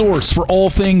one source for all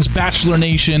things Bachelor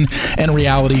Nation and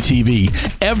reality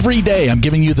TV. Every day, I'm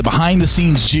giving you the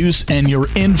behind-the-scenes juice and your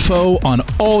info on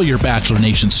all your Bachelor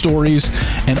Nation stories,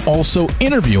 and also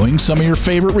interviewing some of your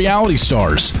favorite reality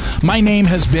stars. My name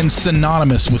has been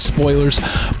synonymous with spoilers,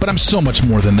 but I'm so much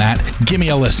more than that. Give me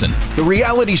a listen. The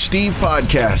Reality Steve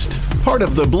Podcast, part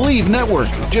of the Believe Network.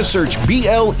 Just search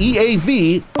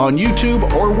BLEAV on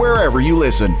YouTube or wherever you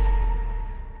listen.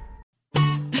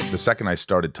 The second I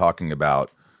started talking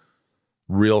about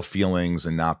real feelings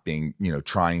and not being,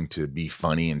 trying to be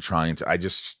funny and I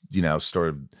just,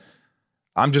 started,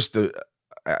 I'm just,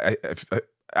 I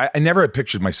never had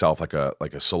pictured myself like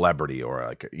a celebrity or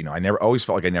like, I never always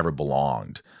felt like I never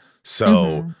belonged.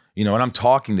 So, you know, and I'm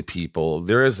talking to people,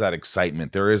 there is that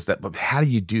excitement. There is that, but how do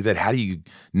you do that? How do you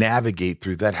navigate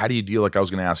through that? How do you deal, like I was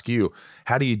going to ask you,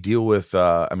 how do you deal with,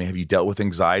 I mean, have you dealt with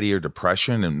anxiety or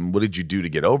depression, and what did you do to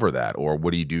get over that? Or what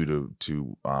do you do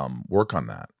to work on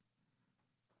that?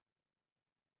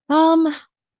 I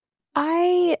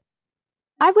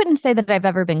wouldn't say that I've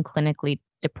ever been clinically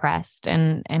depressed,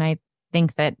 and I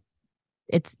think that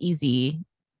it's easy.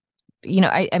 You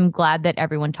know, I'm glad that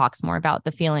everyone talks more about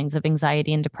the feelings of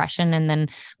anxiety and depression, and then,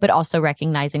 but also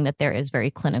recognizing that there is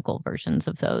very clinical versions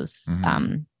of those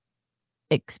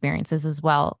experiences as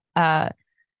well.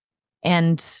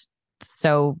 And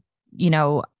so, you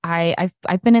know, I've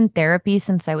been in therapy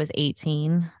since I was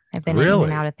 18. I've been in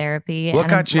and out of therapy. What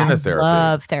got you into therapy?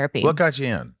 I love therapy. What got you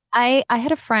in? I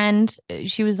had a friend.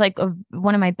 She was like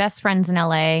one of my best friends in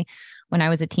LA when I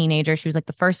was a teenager. She was like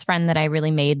the first friend that I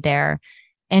really made there.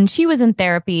 And she was in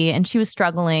therapy, and she was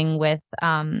struggling with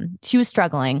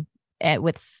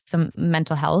with some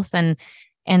mental health. And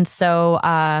so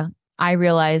I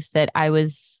realized that I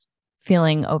was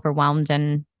feeling overwhelmed,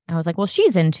 and I was like, well,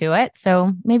 she's into it,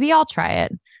 so maybe I'll try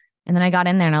it. And then I got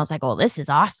in there and I was like, oh, this is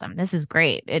awesome. This is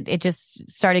great. It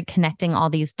just started connecting all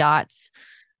these dots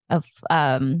of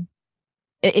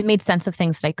it made sense of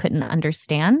things that I couldn't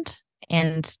understand,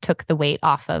 and took the weight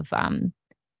off of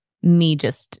me,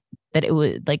 just that it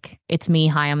was like, it's me.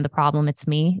 Hi, I'm the problem. It's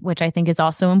me, which I think is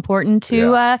also important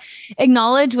to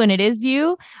acknowledge when it is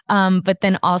you. But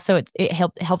then also it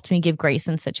helped me give grace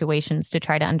in situations to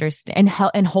try to understand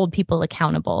and hold people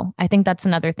accountable. I think that's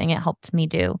another thing it helped me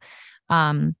do.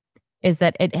 Is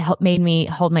that it made me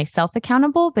hold myself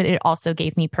accountable, but it also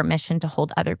gave me permission to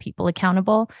hold other people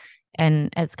accountable. And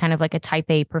as kind of like a type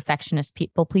A perfectionist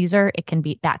people pleaser,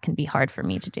 that can be hard for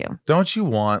me to do. Don't you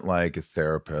want like a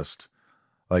therapist?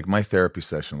 Like my therapy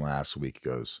session last week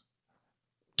goes,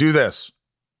 do this.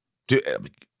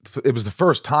 It was the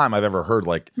first time I've ever heard,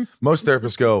 like, most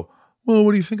therapists go, well,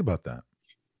 what do you think about that?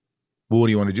 Well, what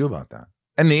do you want to do about that?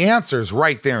 And the answer is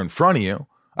right there in front of you.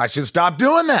 I should stop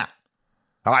doing that.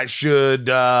 I shouldn't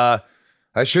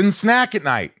snack at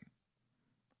night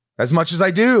as much as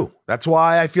I do. That's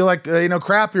why I feel like,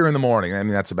 crappier in the morning. I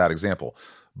mean, that's a bad example.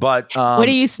 But what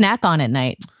do you snack on at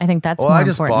night? I think that's more I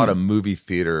just important. bought a movie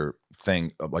theater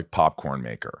thing, like popcorn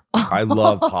maker. I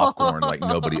love popcorn like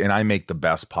nobody, and I make the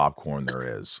best popcorn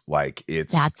there is. Like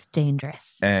that's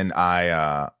dangerous. And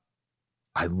I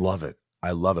love it.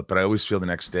 I love it. But I always feel the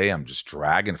next day I'm just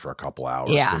dragging for a couple hours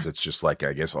because it's just like,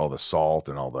 I guess all the salt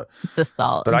and all it's the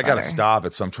salt. But I got to stop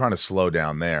it. So I'm trying to slow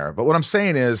down there. But what I'm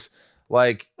saying is,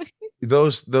 like,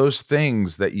 those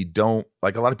things that you don't,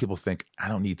 like, a lot of people think, I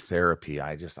don't need therapy.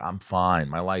 I'm fine.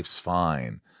 My life's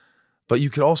fine. But you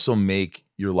could also make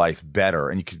your life better,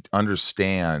 and you could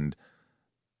understand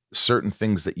certain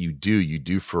things that you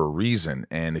do for a reason.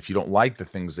 And if you don't like the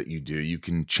things that you do, you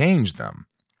can change them.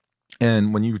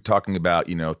 And when you were talking about,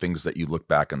 things that you look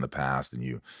back in the past and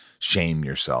you shame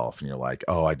yourself and you're like,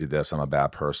 oh, I did this, I'm a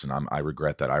bad person, I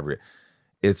regret that.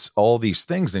 It's all these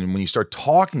things. And when you start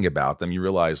talking about them, you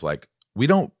realize, like,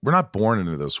 we're not born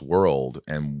into this world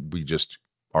and we just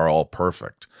are all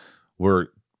perfect. We're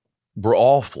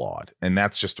all flawed, and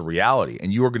that's just a reality.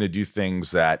 And you are going to do things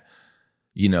that,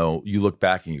 you look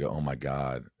back and you go, oh my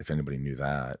God, if anybody knew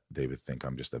that, they would think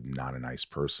I'm just not a nice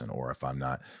person, or if I'm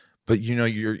not. But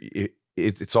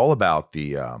it's all about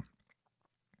the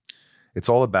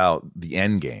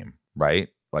end game, right?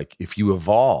 Like, if you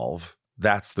evolve,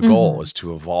 that's the goal, is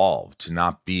to evolve, to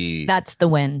not be. That's the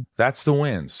win. That's the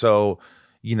win. So,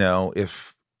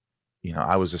 if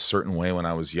I was a certain way when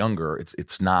I was younger,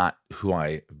 it's not who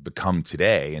I become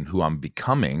today and who I'm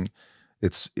becoming.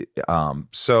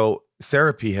 So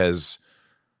therapy has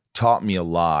taught me a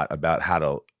lot about how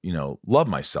to, love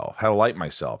myself, how to like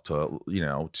myself, to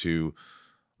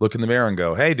look in the mirror and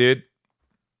go, hey, dude,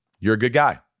 you're a good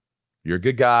guy. You're a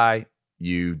good guy.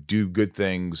 You do good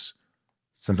things.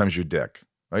 Sometimes you're a dick.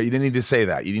 Right? You didn't need to say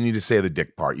that. You didn't need to say the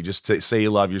dick part. You just say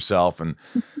you love yourself. And,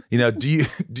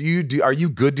 are you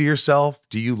good to yourself?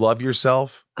 Do you love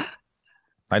yourself?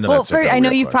 I know. Well, I know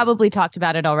you've probably talked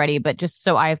about it already, but just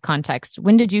so I have context,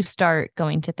 when did you start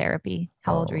going to therapy?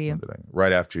 How old were you?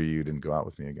 Right after you didn't go out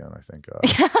with me again, I think.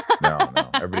 No.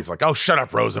 Everybody's like, oh, shut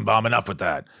up, Rosenbaum. Enough with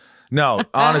that. No,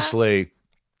 honestly,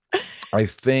 I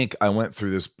think I went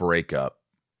through this breakup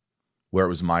where it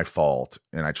was my fault,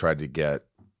 and I tried to get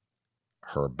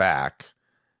her back,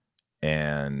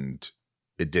 and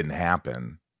it didn't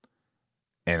happen.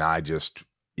 And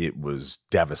it was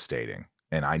devastating.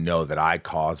 And I know that I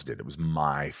caused it. It was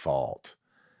my fault.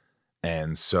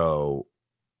 And so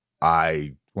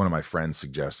one of my friends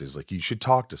suggested, is like, you should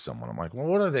talk to someone. I'm like, well,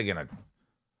 what are they going to,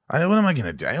 What am I going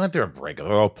to do? I went through a breakup.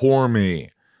 Oh, poor me.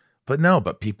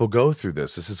 But people go through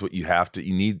this. This is what you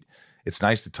need. It's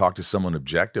nice to talk to someone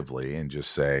objectively and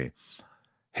just say,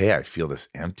 hey, I feel this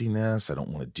emptiness. I don't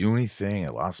want to do anything. I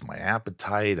lost my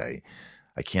appetite.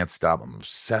 I can't stop. I'm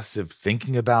obsessive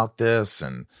thinking about this.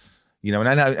 And, and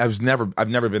I've never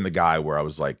been the guy where I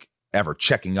was like ever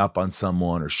checking up on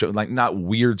someone or like not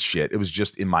weird shit. It was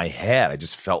just in my head. I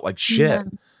just felt like shit. Yeah.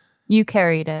 You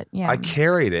carried it. Yeah. I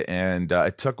carried it. And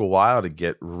it took a while to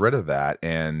get rid of that.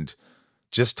 And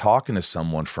just talking to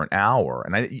someone for an hour.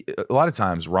 And a lot of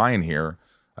times Ryan here,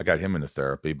 I got him into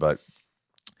therapy, but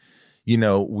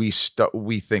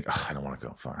we think, I don't want to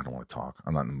go. Fine, I don't want to talk.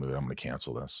 I'm not in the mood. I'm going to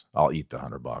cancel this. I'll eat the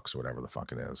 $100 or whatever the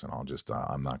fuck it is, and I'll just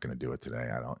I'm not going to do it today.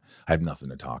 I have nothing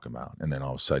to talk about. And then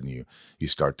all of a sudden you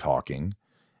start talking,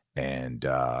 and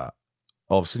all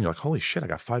of a sudden you're like, holy shit, I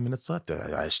got 5 minutes left.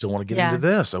 I still want to get into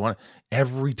this.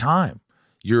 Every time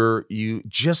you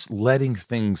just letting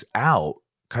things out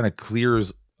kind of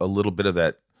clears a little bit of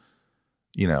that,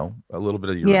 a little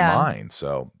bit of your mind.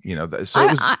 So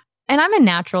and I'm a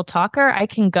natural talker. I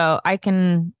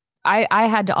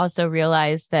had to also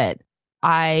realize that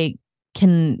I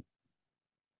can,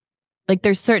 like,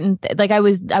 there's certain, like I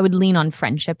would lean on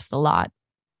friendships a lot.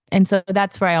 And so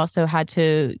that's where I also had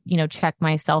to, check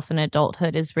myself in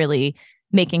adulthood, is really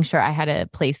making sure I had a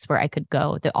place where I could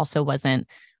go that also wasn't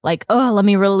like, oh, let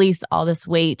me release all this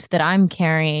weight that I'm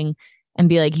carrying and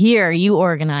be like, here, you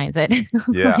organize it.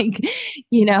 Yeah.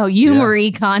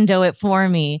 Marie Kondo it for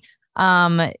me.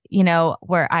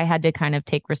 Where I had to kind of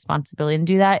take responsibility and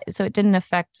do that. So it didn't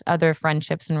affect other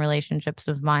friendships and relationships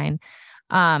of mine.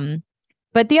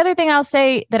 But the other thing I'll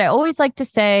say that I always like to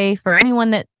say for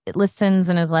anyone that listens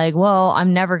and is like, well,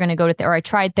 I'm never going to go to or I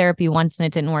tried therapy once and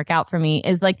it didn't work out for me,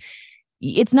 is like,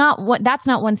 that's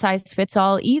not one size fits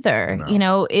all either.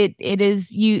 No. It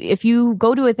is if you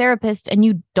go to a therapist and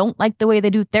you don't like the way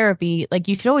they do therapy, like,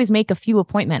 you should always make a few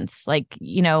appointments. Like,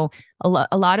 a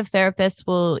lot of therapists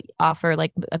will offer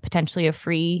like potentially a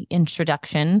free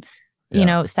introduction,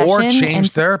 session. Or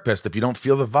change therapist. If you don't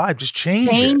feel the vibe, just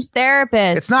change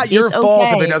therapist. It's not your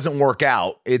fault if it doesn't work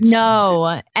out.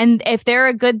 No. And if they're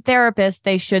a good therapist,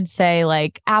 they should say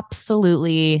like,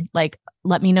 absolutely, like,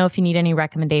 let me know if you need any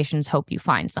recommendations. Hope you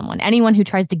find someone. Anyone who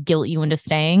tries to guilt you into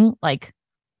staying, like,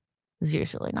 is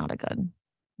usually not a good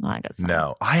sign.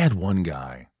 No, I had one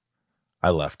guy. I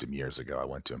left him years ago. I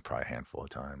went to him probably a handful of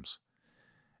times.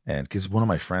 And because one of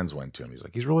my friends went to him, he's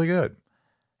like, he's really good.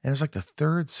 And it was like the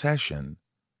third session.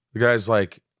 The guy's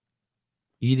like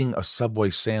eating a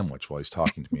Subway sandwich while he's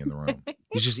talking to me in the room.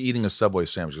 He's just eating a Subway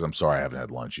sandwich. He goes, I'm sorry, I haven't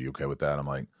had lunch. Are you okay with that? I'm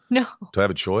like, no. Do I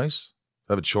have a choice?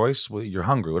 Well, you're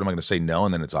hungry. What am I going to say? No,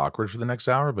 and then it's awkward for the next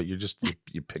hour. But you're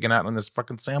picking out on this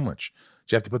fucking sandwich.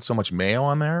 Do you have to put so much mayo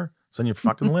on there? It's on your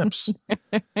fucking lips.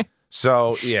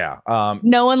 So yeah.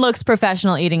 No one looks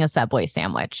professional eating a Subway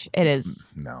sandwich. It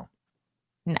is no.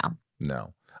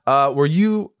 No. Were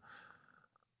you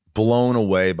blown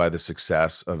away by the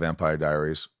success of Vampire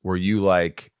Diaries? Were you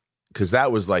like, because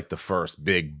that was like the first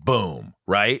big boom,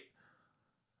 right?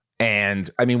 And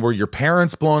I mean, were your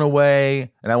parents blown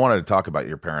away? And I wanted to talk about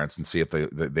your parents and see if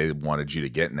they wanted you to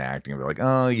get in acting. They're like,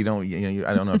 oh, I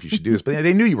don't know if you should do this. But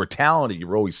they knew you were talented. You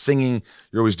were always singing.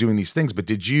 You're always doing these things. But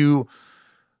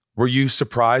were you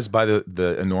surprised by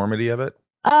the enormity of it?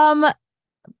 I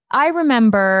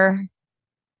remember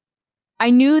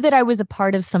I knew that I was a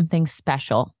part of something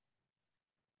special.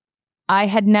 I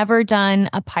had never done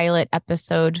a pilot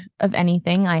episode of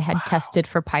anything. I had tested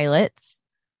for pilots.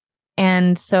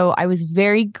 And so I was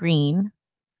very green.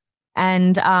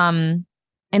 And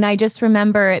I just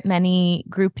remember at many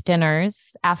group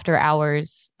dinners after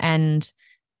hours and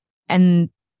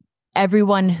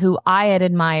everyone who I had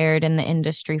admired in the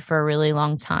industry for a really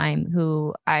long time,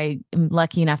 who I am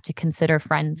lucky enough to consider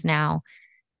friends now.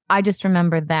 I just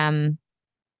remember them,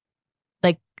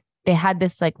 like, they had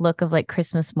this like look of like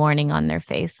Christmas morning on their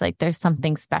face, like there's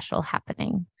something special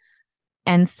happening.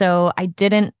 And so I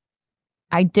didn't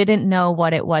know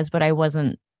what it was, but I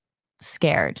wasn't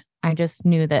scared. I just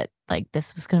knew that like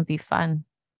this was going to be fun.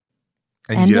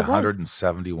 And you did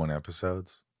 171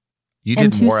 episodes. You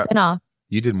did two more spinoffs.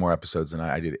 You did more episodes than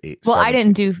I did 8. Well, 17. I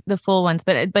didn't do the full ones,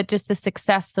 but just the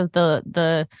success of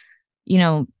the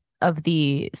of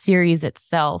the series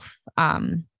itself.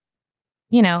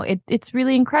 It's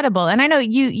really incredible. And I know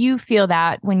you feel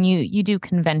that when you do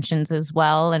conventions as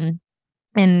well. And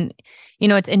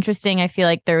it's interesting. I feel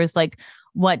like there was like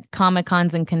what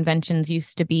Comic-Cons and conventions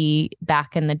used to be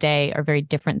back in the day are very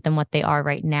different than what they are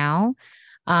right now.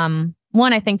 One,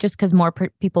 I think just because more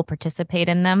people participate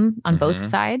in them on both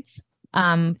sides,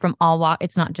 from all walk.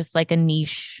 It's not just like a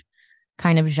niche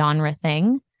kind of genre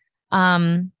thing.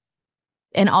 And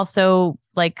also,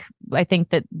 like, I think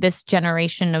that this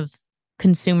generation of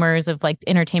consumers, of like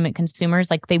entertainment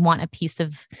consumers, like they want a piece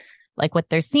of like what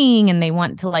they're seeing, and they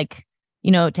want to like,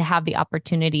 you know, to have the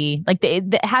opportunity, like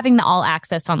having the all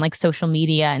access on like social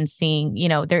media and seeing, you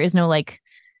know, there is no like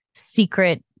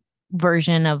secret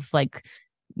version of like,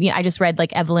 yeah, I just read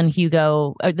like Evelyn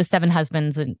Hugo, The Seven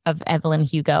Husbands of Evelyn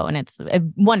Hugo, and it's a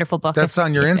wonderful book. That's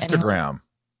on your Instagram.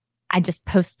 I just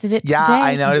posted it today. Yeah,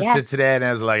 I noticed it today, and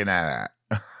I was looking at it.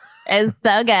 It's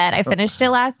so good. I finished it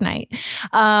last night. Would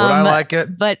I like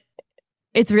it? But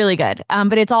it's really good.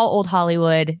 But it's all old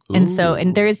Hollywood, and so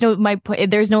there is no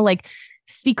there's no like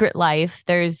secret life.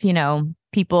 There's, you know,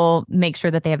 people make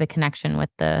sure that they have a connection with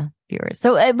the viewers.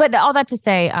 So, but all that to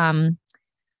say,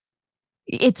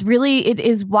 it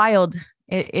is wild.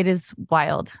 It is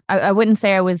wild. I wouldn't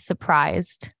say I was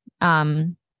surprised,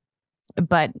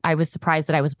 but I was surprised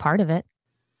that I was part of it.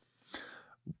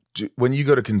 When you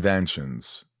go to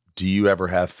conventions, do you ever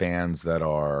have fans that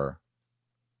are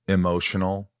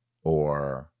emotional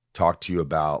or talk to you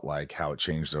about like how it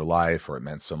changed their life or it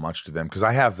meant so much to them? Because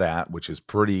I have that, which is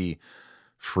pretty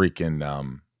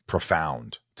freaking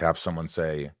profound to have someone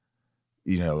say,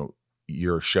 you know,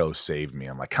 your show saved me.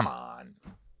 I'm like, come on.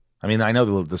 I mean, I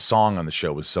know the song on the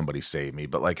show was Somebody Save Me,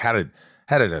 but like, how did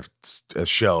a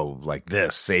show like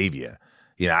this save you?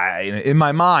 You know, in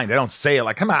my mind, I don't say it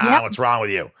like, come on, what's wrong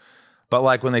with you? But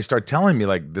like when they start telling me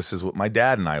like, this is what my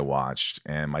dad and I watched,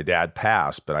 and my dad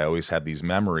passed, but I always had these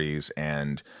memories.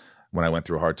 And when I went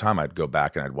through a hard time, I'd go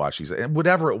back and I'd watch these, and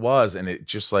whatever it was. And it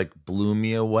just like blew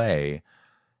me away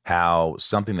how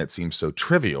something that seems so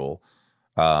trivial,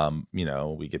 you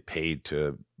know, we get paid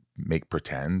to make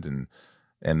pretend,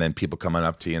 and then people coming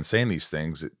up to you and saying these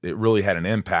things, it really had an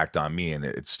impact on me, and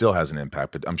it still has an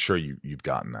impact, but I'm sure you've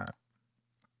gotten that.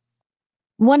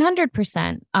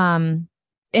 100%.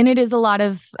 And it is a lot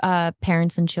of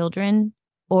parents and children,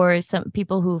 or some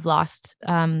people who've lost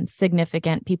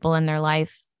significant people in their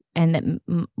life and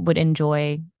that would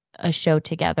enjoy a show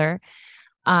together.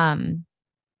 And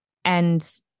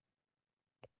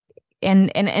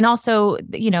also,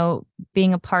 you know,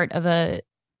 being a part of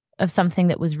something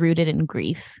that was rooted in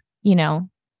grief, you know,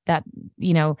 that,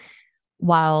 you know,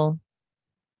 while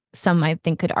some I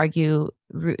think could argue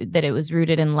that it was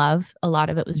rooted in love, a lot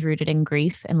of it was rooted in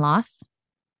grief and loss.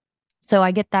 So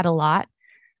I get that a lot.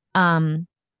 And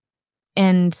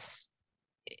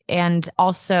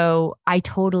also I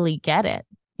totally get it,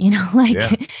 you know,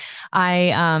 like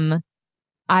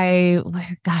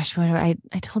gosh, what I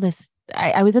told this,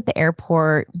 I was at the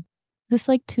airport this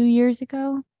like 2 years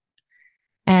ago,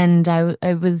 and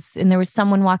I was, and there was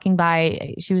someone walking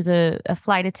by. She was a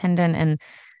flight attendant, and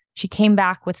she came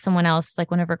back with someone else,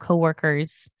 like one of her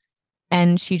coworkers.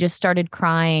 And she just started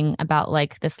crying about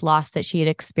like this loss that she had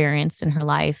experienced in her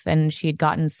life. And she had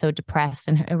gotten so depressed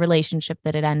in a relationship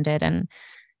that had ended.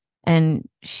 And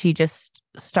she just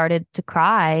started to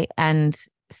cry and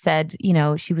said, you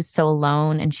know, she was so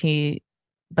alone,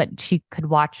 but she could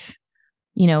watch,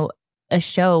 you know, a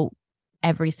show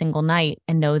every single night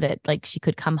and know that like she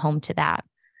could come home to that.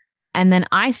 And then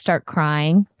I start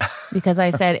crying because I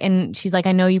said, and she's like,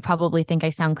 I know you probably think I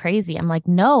sound crazy. I'm like,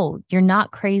 no, you're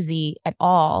not crazy at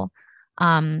all.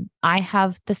 I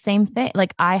have the same thing.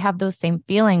 Like I have those same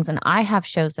feelings, and I have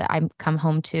shows that I come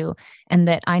home to, and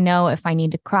that I know if I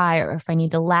need to cry or if I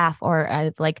need to laugh, or I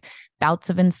have like bouts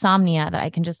of insomnia, that I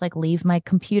can just like leave my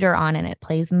computer on and it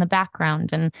plays in the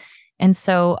background. And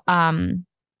so, and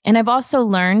I've also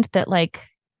learned that like,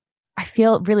 I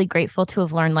feel really grateful to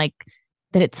have learned like,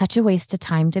 that it's such a waste of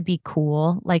time to be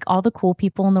cool. Like all the cool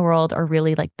people in the world are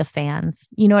really like the fans.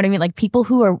 You know what I mean? Like people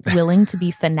who are willing to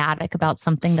be fanatic about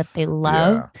something that they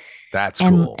love. Yeah, that's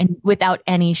cool. And without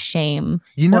any shame,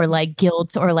 you know, or like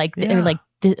guilt, or like, or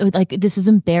like this is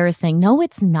embarrassing. No,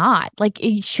 it's not. Like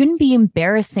it shouldn't be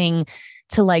embarrassing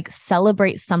to like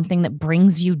celebrate something that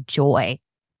brings you joy.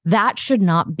 That should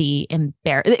not be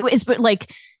embarrassing. It's but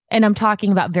like, and I'm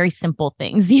talking about very simple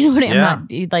things. You know what I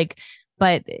mean? Like,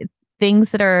 but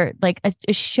things that are like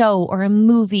a show or a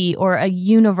movie or a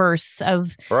universe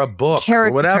of, or a book characters,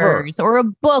 or whatever, or a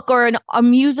book or a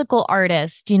musical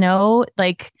artist, you know,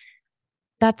 like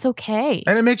that's okay.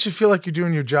 And it makes you feel like you're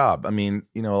doing your job. I mean,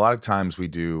 you know, a lot of times we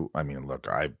do. I mean, look,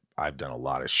 I've done a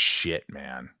lot of shit,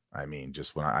 man. I mean,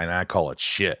 just when I call it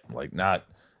shit, like not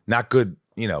good,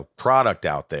 you know, product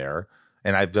out there.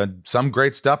 And I've done some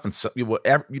great stuff and so,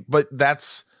 whatever, but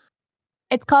that's,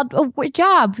 It's called a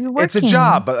job. You're working. It's a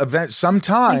job, but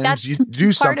sometimes you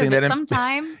do something that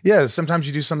sometimes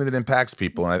you do something that impacts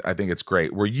people, and I think it's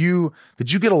great. Did you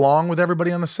get along with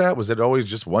everybody on the set? Was it always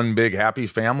just one big happy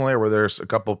family, or were there a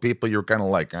couple of people you were kind of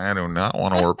like, I do not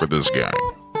want to work with this guy?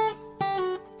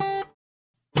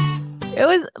 It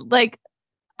was like,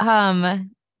 I mean,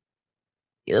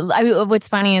 what's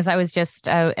funny is I was just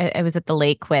I was at the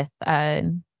lake with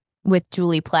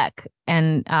Julie Pleck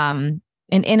and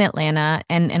in Atlanta,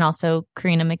 and also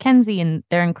Karina McKenzie, and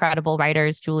they're incredible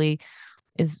writers. Julie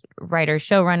is writer,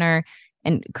 showrunner,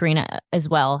 and Karina as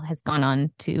well has gone on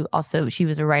to also, she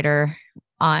was a writer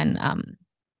on,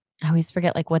 I always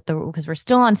forget because we're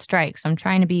still on strike. So I'm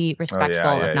trying to be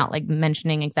respectful of not like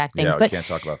mentioning exact things, but can't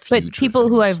talk about but people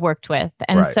who I've worked with.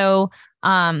 And so,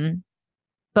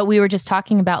 but we were just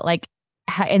talking about like,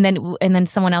 and then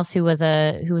someone else who was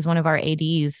one of our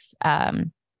ADs,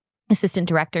 assistant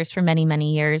directors for many,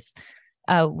 many years,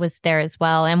 was there as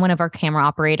well. And one of our camera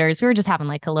operators, we were just having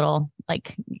like a little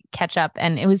like catch up.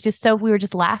 And it was just we were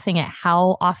just laughing at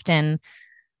how often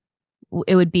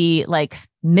it would be like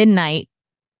midnight,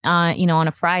 on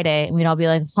a Friday. And we'd all be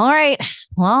like, all right,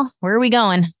 well, where are we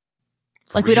going?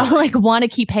 Like we'd all like want to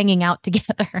keep hanging out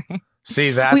together.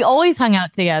 See, we always hung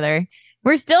out together.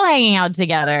 We're still hanging out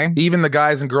together. Even the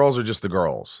guys and girls, or just the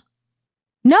girls?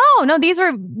 No,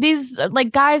 these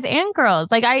like guys and girls.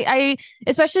 Like I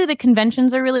especially the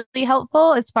conventions are really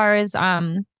helpful as far as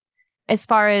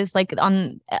like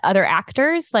on other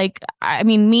actors. Like, I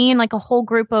mean, me and like a whole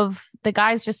group of the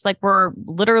guys just like were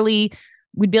literally,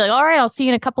 we'd be like, all right, I'll see you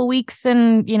in a couple weeks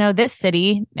in, this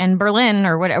city and Berlin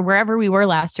or wherever we were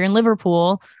last year in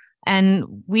Liverpool.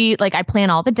 And I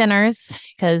plan all the dinners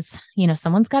because,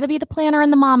 someone's got to be the planner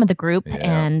and the mom of the group. Yeah.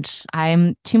 And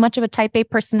I'm too much of a type A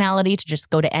personality to just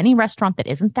go to any restaurant that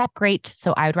isn't that great.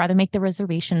 So I would rather make the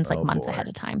reservations months ahead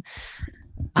of time.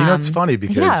 It's funny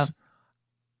because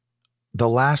the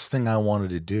last thing I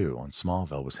wanted to do on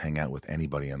Smallville was hang out with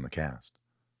anybody in the cast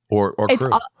or it's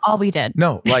crew. All we did.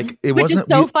 No, like it Which wasn't is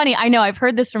so funny. I know. I've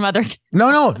heard this from other.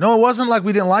 No. It wasn't like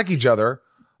we didn't like each other.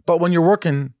 But when you're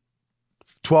working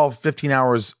 12, 15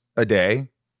 hours a day,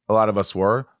 a lot of us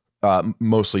were,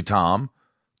 mostly Tom.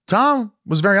 Tom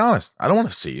was very honest. I don't want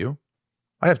to see you.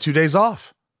 I have 2 days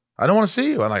off. I don't want to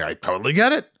see you. I'm like, I totally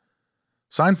get it.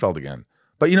 Seinfeld again.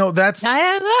 But that's,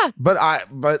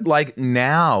 but like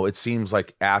now it seems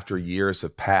like after years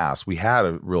have passed, we had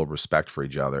a real respect for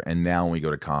each other. And now when we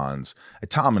go to cons,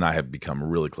 Tom and I have become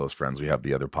really close friends. We have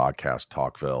the other podcast,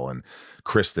 Talkville, and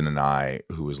Kristen and I,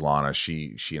 who is Lana,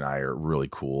 she and I are really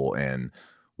cool. And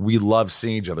we love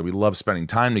seeing each other. We love spending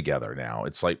time together now.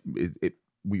 It's like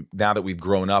now that we've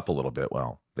grown up a little bit,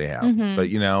 well, they have, but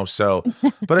so,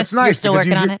 but it's nice because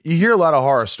you hear a lot of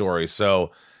horror stories.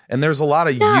 So, and there's a lot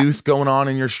of youth going on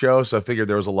in your show. So I figured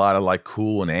there was a lot of like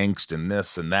cool and angst and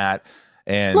this and that.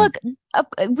 And look,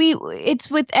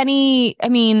 it's with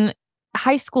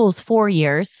high school's 4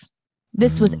 years.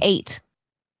 This was 8.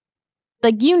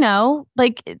 Like,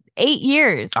 8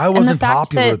 years. I wasn't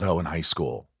popular though in high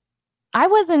school. I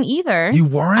wasn't either. You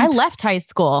weren't? I left high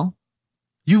school.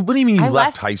 What do you mean you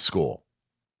left high school?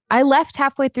 I left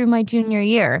halfway through my junior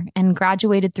year and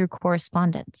graduated through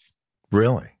correspondence.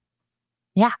 Really?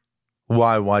 Yeah.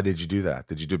 Why did you do that?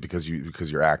 Did you do it because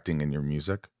you're acting and your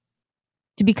music?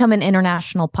 To become an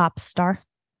international pop star.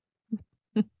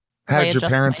 How did your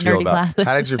parents feel about that?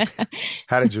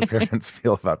 How did your parents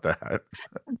feel about that?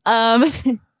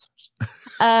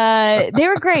 They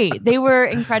were great. They were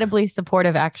incredibly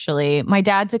supportive, actually. My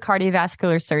dad's a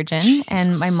cardiovascular surgeon,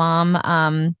 and my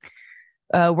mom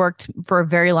worked for a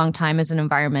very long time as an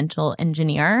environmental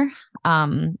engineer.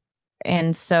 And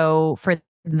so for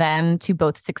them to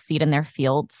both succeed in their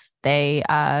fields, to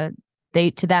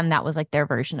them that was like their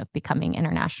version of becoming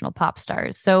international pop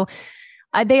stars. So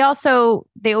they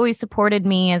always supported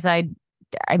me as I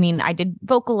did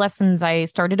vocal lessons. I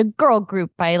started a girl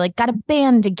group. I got a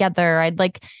band together. I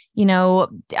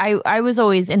was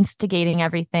always instigating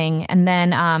everything. And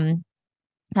then I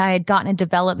had gotten a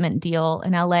development deal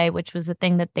in LA, which was a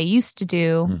thing that they used to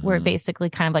do, where it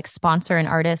basically kind of like sponsor an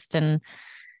artist and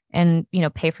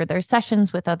pay for their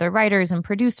sessions with other writers and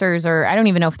producers, or I don't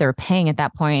even know if they were paying at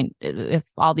that point, if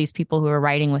all these people who were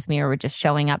writing with me were just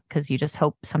showing up because you just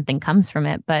hope something comes from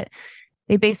it. But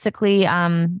they basically,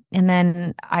 and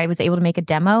then I was able to make a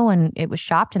demo and it was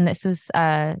shopped. And this was, so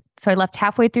I left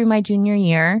halfway through my junior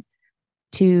year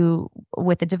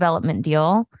with a development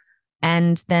deal.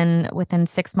 And then within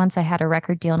 6 months, I had a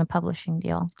record deal and a publishing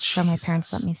deal. So my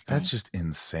parents let me stay. That's just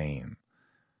insane.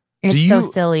 It's so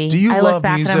silly. Do you I love look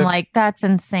back music? and I'm like, that's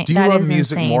insane. Do you that love is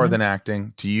music insane. more than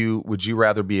acting? Would you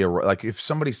rather be like if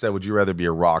somebody said, would you rather be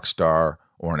a rock star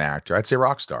or an actor? I'd say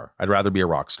rock star. I'd rather be a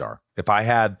rock star. If I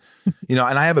had, and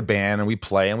I have a band and we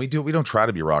play and we don't try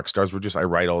to be rock stars. I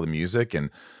write all the music, and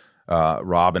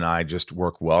Rob and I just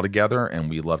work well together,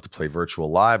 and we love to play virtual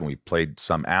live, and we played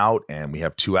some out, and we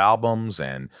have 2 albums,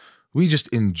 and we just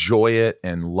enjoy it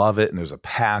and love it. And there's a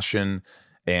passion.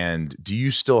 And do you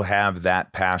still have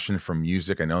that passion for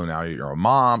music? I know now you're a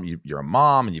mom, you're a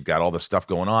mom and you've got all this stuff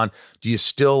going on. Do you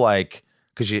still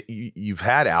because you've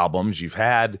had albums, you've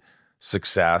had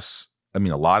success, a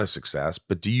lot of success,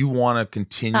 but do you want to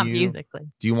continue? Not musically.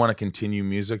 Do you want to continue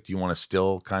music? Do you want to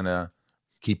still kind of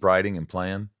keep writing and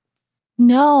playing?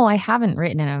 No, I haven't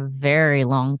written in a very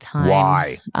long time.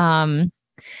 Why?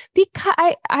 Because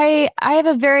I have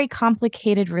a very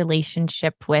complicated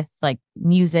relationship with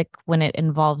music when it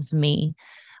involves me.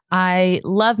 I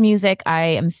love music. I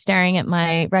am staring at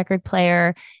my record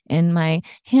player and my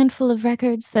handful of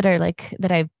records that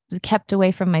I've kept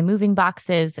away from my moving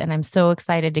boxes, and I'm so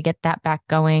excited to get that back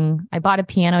going. I bought a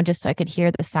piano just so I could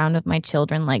hear the sound of my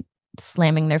children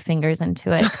slamming their fingers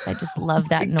into it, because I just love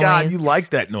that noise. God, you like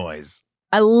that noise.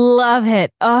 I love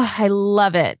it. Oh, I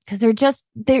love it because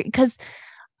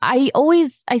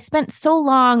I spent so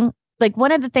long,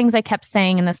 one of the things I kept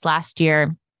saying in this last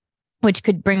year, which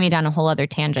could bring me down a whole other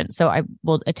tangent, so I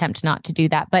will attempt not to do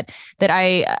that, but that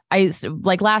I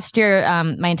last year,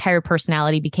 my entire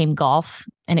personality became golf,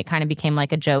 and it kind of became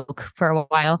like a joke for a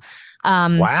while.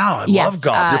 Wow, I love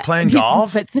golf. You're playing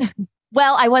golf?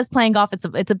 Well, I was playing golf.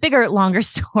 It's a bigger, longer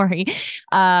story.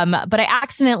 But I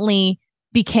accidentally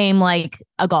became a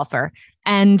golfer,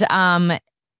 but I'm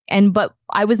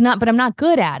not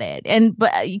good at it.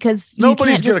 Because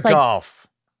nobody's good at golf.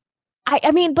 But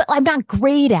I'm not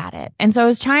great at it. And so I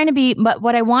was trying to be, but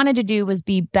what I wanted to do was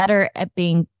be better at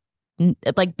being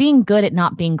good at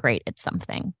not being great at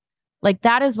something.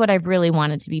 That is what I really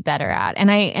wanted to be better at.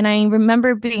 And I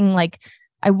remember being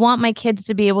I want my kids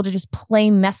to be able to just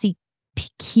play messy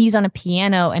keys on a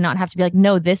piano and not have to be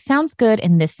no, this sounds good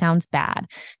and this sounds bad.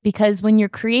 Because when you're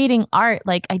creating art,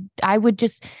 I would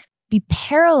just be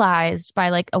paralyzed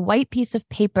by a white piece of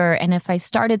paper. And if I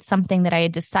started something that I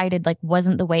had decided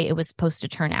wasn't the way it was supposed to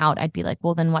turn out, I'd be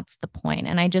well, then what's the point?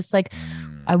 And I just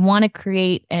I want to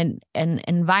create an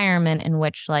environment in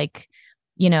which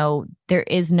there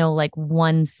is no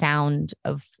one sound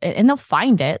of, and they'll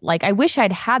find it. I wish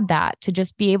I'd had that to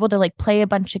just be able to play a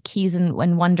bunch of keys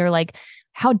and wonder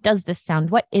how does this sound?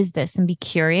 What is this? And be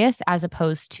curious, as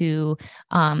opposed to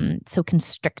so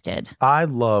constricted. I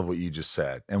love what you just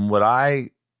said. And what I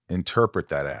interpret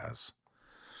that as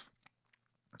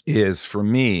is, for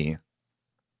me,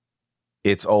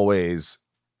 it's always,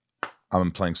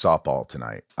 I'm playing softball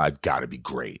tonight. I've got to be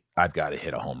great. I've got to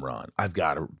hit a home run. I've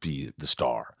got to be the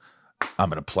star. I'm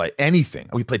going to play anything.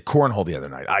 We played cornhole the other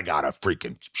night. I got to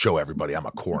freaking show everybody I'm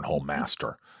a cornhole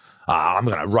master. I'm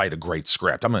going to write a great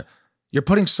script. You're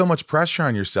putting so much pressure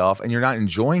on yourself, and you're not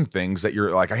enjoying things that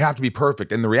you're I have to be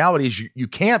perfect. And the reality is you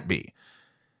can't be.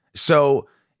 So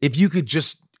if you could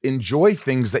just enjoy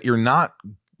things that you're not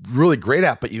really great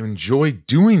at, but you enjoy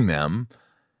doing them,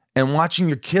 and watching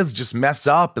your kids just mess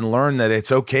up and learn that it's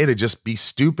okay to just be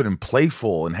stupid and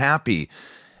playful and happy.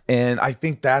 And I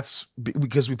think that's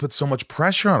because we put so much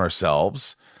pressure on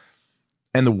ourselves.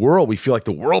 And the world, we feel like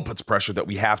the world puts pressure that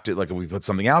we have to, if we put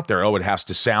something out there, it has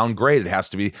to sound great. It has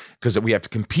to be, because we have to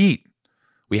compete.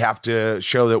 We have to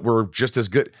show that we're just as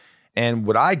good. And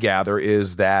what I gather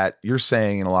is that you're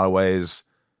saying, in a lot of ways,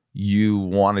 you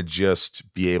want to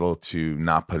just be able to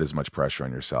not put as much pressure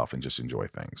on yourself and just enjoy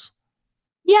things.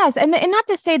 Yes, and not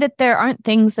to say that there aren't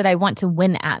things that I want to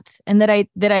win at, and that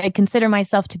I consider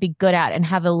myself to be good at, and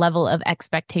have a level of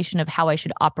expectation of how I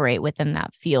should operate within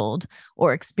that field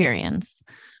or experience.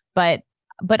 But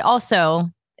also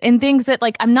in things that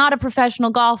I'm not a professional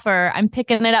golfer, I'm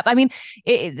picking it up.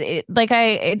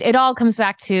 It all comes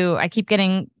back to, I keep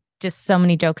getting just so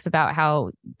many jokes about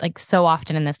how so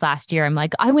often in this last year, I'm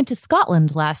I went to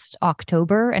Scotland last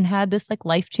October and had this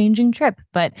life-changing trip,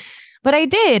 but I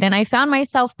did. And I found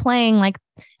myself playing,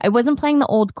 I wasn't playing the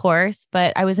old course,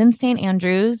 but I was in St.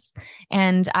 Andrews,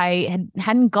 and I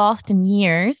hadn't golfed in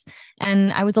years,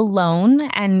 and I was alone,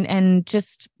 and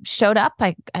just showed up.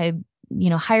 I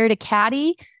hired a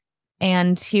caddy,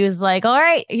 and he was all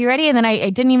right, you ready? And then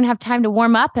I didn't even have time to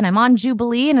warm up, and I'm on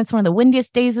Jubilee, and it's one of the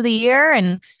windiest days of the year.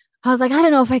 And I was I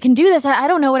don't know if I can do this. I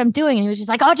don't know what I'm doing. And he was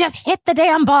just oh, just hit the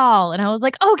damn ball. And I was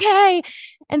okay.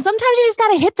 And sometimes you just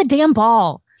got to hit the damn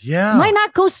ball. Yeah. It might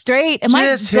not go straight. It just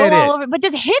might hit go all it. over, but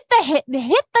just hit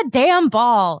the damn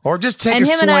ball. Or just take and a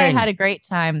swing. And him and I had a great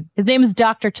time. His name is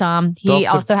Dr. Tom. He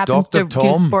also happens to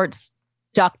do sports.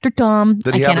 Dr. Tom.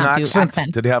 Did he have an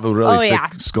accent? Did he have a really thick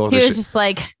Scottish? He was just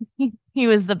like, he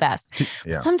was the best.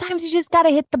 Yeah. Sometimes you just got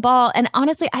to hit the ball. And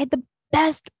honestly, I had the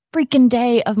best freaking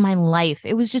day of my life.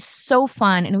 It was just so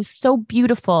fun and it was so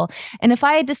beautiful. And if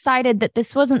I had decided that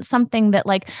this wasn't something that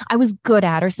like I was good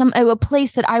at or a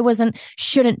place that I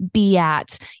shouldn't be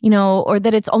at, or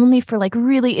that it's only for like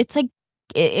really, it's like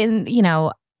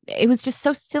it was just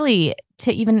so silly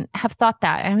to even have thought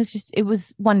that. And it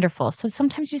was wonderful. So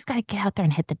sometimes you just got to get out there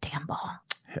and hit the damn ball.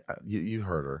 You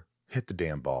heard her. Hit the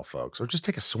damn ball, folks. Or just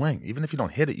take a swing. Even if you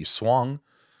don't hit it, you swung.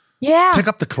 Yeah. Pick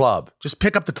up the club. Just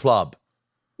pick up the club.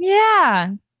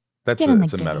 Yeah. It's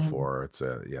a metaphor. It's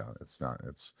not.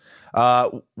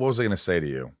 What was I going to say to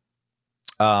you?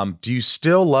 Do you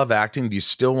still love acting? Do you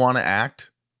still want to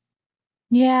act?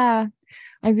 Yeah,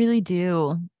 I really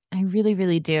do. I really,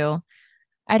 really do.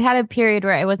 I'd had a period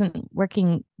where I wasn't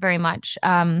working very much,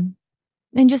 and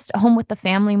just home with the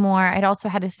family more. I'd also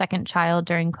had a second child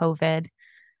during COVID,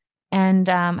 and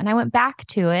I went back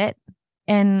to it,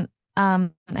 and I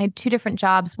had 2 different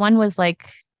jobs. One was like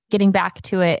getting back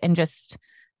to it, and just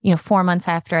 4 months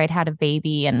after I'd had a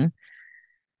baby, and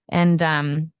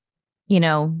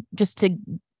just to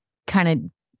kind of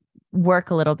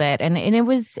work a little bit, and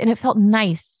it felt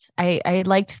nice. I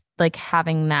liked like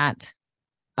having that.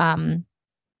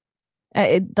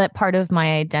 That part of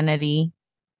my identity,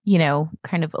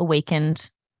 kind of awakened.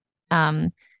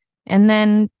 And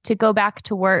then to go back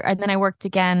to work, and then I worked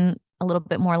again a little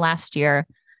bit more last year.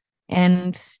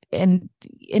 And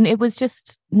it was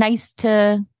just nice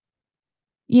to,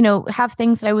 have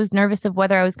things that I was nervous of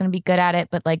whether I was going to be good at it,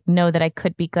 but like know that I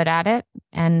could be good at it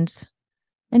and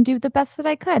do the best that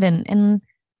I could. And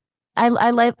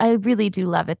I really do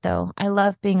love it though. I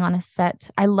love being on a set.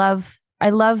 I love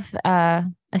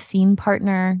a scene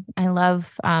partner. I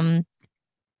love,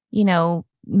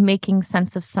 making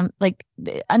sense of some, like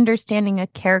understanding a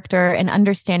character and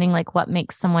understanding like what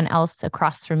makes someone else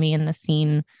across from me in the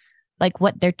scene, like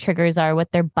what their triggers are,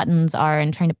 what their buttons are,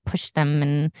 and trying to push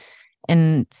them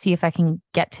and see if I can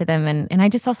get to them. And I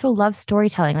just also love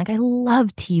storytelling. Like I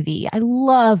love TV. I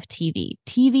love TV.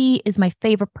 TV is my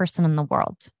favorite person in the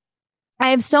world. I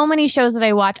have so many shows that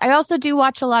I watch. I also do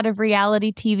watch a lot of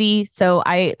reality TV. So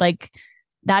I like,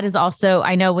 that is also,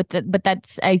 I know but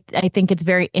that's, I think it's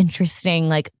very interesting.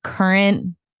 Like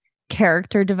current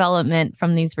character development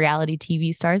from these reality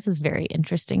TV stars is very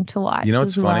interesting to watch.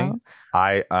 It's funny.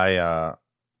 I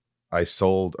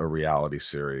sold a reality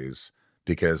series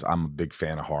because I'm a big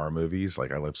fan of horror movies.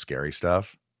 Like I love scary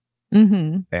stuff.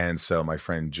 Mm-hmm. And so my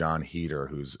friend John Heater,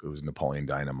 who's Napoleon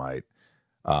Dynamite,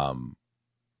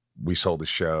 we sold a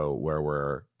show where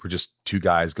we're just 2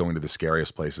 guys going to the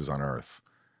scariest places on earth,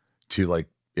 2 like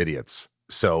idiots.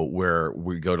 So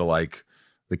we go to like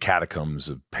the catacombs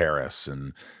of Paris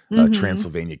and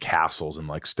Transylvania castles and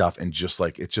like stuff. And just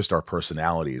like, it's just our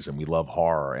personalities, and we love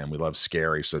horror and we love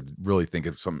scary. So really think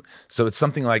of so it's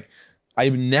something like, I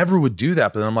never would do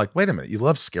that. But then I'm like, wait a minute, you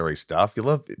love scary stuff. You're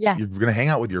going to hang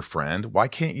out with your friend. Why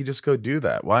can't you just go do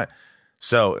that? Why?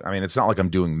 So, I mean, it's not like I'm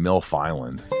doing MILF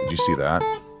Island. Did you see that?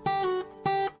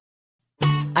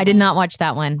 I did not watch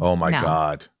that one. Oh my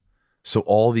God. So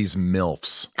all these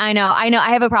MILFs. I know. I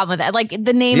have a problem with that. Like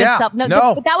the name itself. No.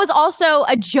 But that was also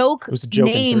a joke,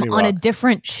 name on a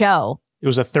different show. It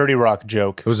was a 30 Rock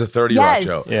joke. It was a 30 Rock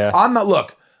joke. Yeah.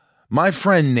 Look, my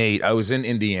friend Nate, I was in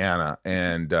Indiana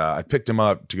and I picked him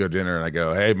up to go to dinner, and I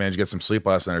go, hey man, did you get some sleep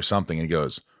last night or something? And he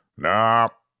goes, nah.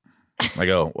 I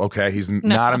go, okay. He's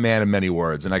not a man of many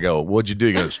words. And I go, what'd you do?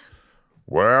 He goes,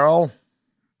 well,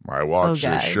 I watched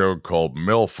a show called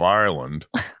MILF Island.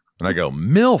 And I go,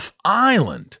 MILF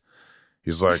Island?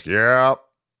 He's like, yeah,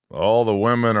 all the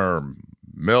women are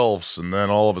MILFs. And then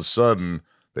all of a sudden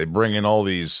they bring in all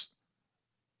these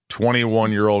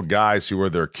 21-year-old guys who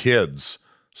are their kids.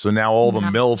 So now all the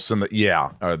MILFs and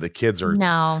the kids are.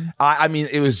 No. I mean,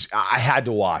 I had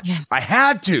to watch. I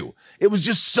had to. It was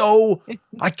just so,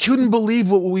 I couldn't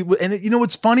believe and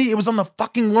what's funny? It was on the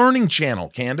fucking Learning Channel,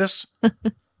 Candice.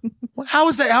 How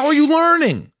is that? How are you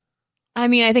learning? I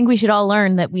mean, I think we should all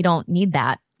learn that we don't need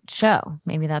that show.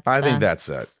 Maybe I think that's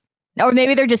it. Or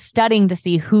maybe they're just studying to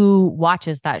see who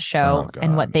watches that show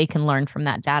and what they can learn from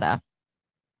that data.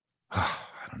 I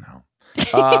don't know.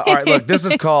 All right, look, this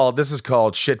is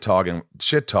called shit talking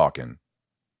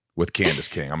with Candice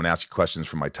King. I'm going to ask you questions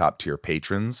from my top tier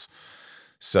patrons.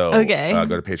 So go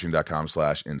to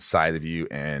patreon.com/inside of you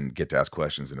and get to ask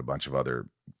questions and a bunch of other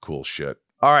cool shit.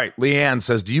 All right. Leanne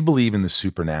says, do you believe in the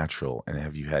supernatural? And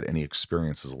have you had any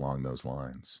experiences along those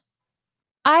lines?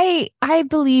 I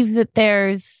believe that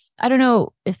there's, I don't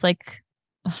know if like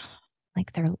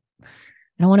they're,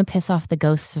 I don't want to piss off the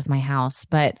ghosts of my house,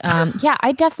 but yeah,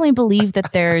 I definitely believe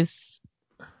that there's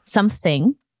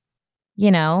something,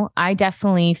 I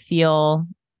definitely feel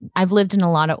I've lived in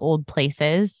a lot of old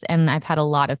places, and I've had a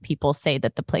lot of people say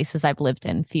that the places I've lived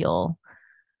in feel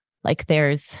like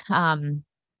there's,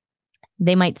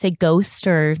 they might say ghosts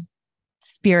or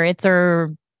spirits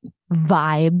or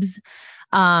vibes.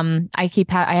 I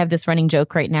have this running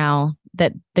joke right now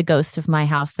that the ghost of my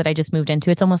house that I just moved into,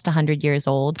 it's almost 100 years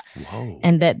old. Whoa.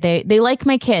 And that they like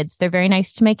my kids. They're very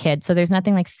nice to my kids. So there's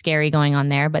nothing like scary going on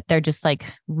there, but they're just like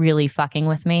really fucking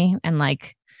with me and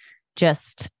like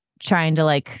just trying to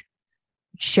like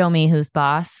show me who's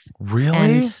boss. Really?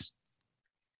 And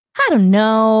I don't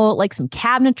know, like some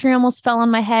cabinetry almost fell on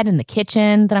my head in the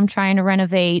kitchen that I'm trying to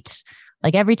renovate.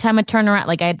 Like every time I turn around,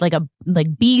 like I had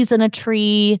like bees in a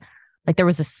tree. Like there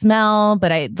was a smell,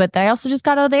 but I also just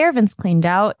got all the air vents cleaned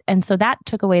out. And so that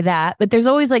took away that. But there's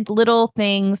always like little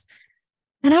things.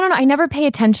 And I don't know, I never pay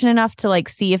attention enough to like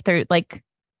see if they're like,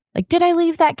 did I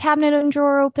leave that cabinet and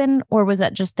drawer open or was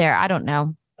that just there? I don't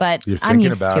know. But I'm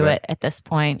used to it at this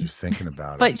point. You're thinking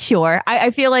about it. But sure,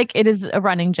 I feel like it is a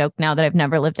running joke now that I've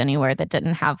never lived anywhere that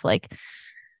didn't have like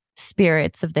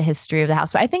spirits of the history of the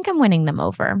house. But I think I'm winning them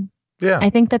over. Yeah.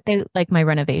 I think that they like my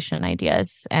renovation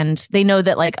ideas and they know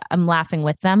that like I'm laughing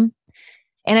with them.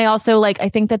 And I also like, I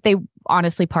think that they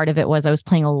honestly, part of it was I was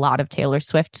playing a lot of Taylor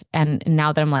Swift. And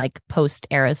now that I'm like post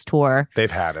Eras tour,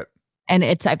 they've had it. And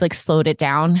I've like slowed it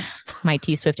down, my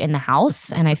T Swift in the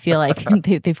house. And I feel like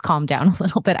they've calmed down a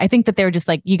little bit. I think that they were just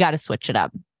like, you got to switch it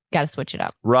up. Got to switch it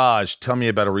up. Raj, tell me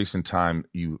about a recent time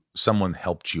someone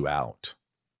helped you out.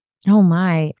 Oh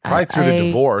my. Right through the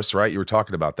divorce, right? You were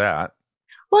talking about that.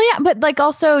 Well, yeah, but like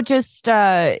also just,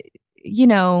 I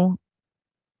even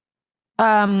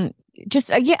just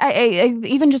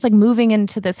like moving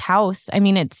into this house. I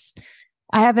mean,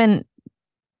 I haven't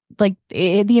like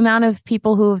the amount of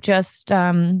people who have just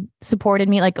supported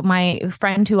me, like my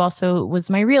friend who also was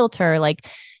my realtor, like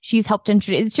she's helped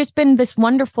introduce. It's just been this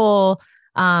wonderful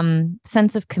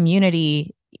sense of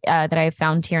community that I've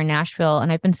found here in Nashville.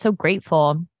 And I've been so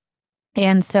grateful.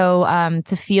 And so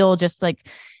to feel just like,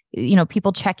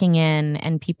 people checking in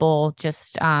and people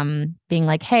just being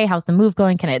like, hey, how's the move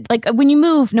going? Can it like when you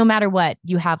move, no matter what,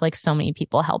 you have like so many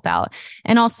people help out.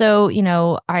 And also,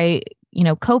 I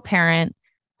co-parent,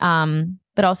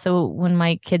 but also when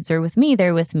my kids are with me,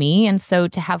 they're with me. And so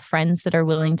to have friends that are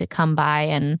willing to come by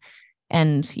and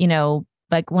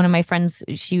like one of my friends,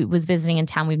 she was visiting in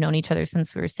town. We've known each other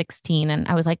since we were 16. And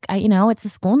I was like, it's a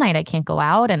school night. I can't go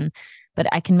out but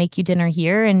I can make you dinner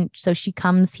here. And so she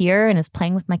comes here and is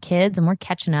playing with my kids and we're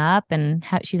catching up and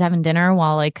she's having dinner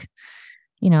while like,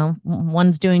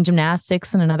 one's doing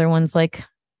gymnastics and another one's like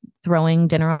throwing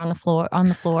dinner on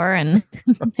the floor. And,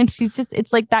 and she's just,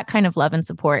 it's like that kind of love and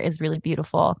support is really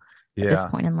beautiful at this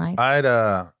point in life.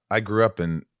 I grew up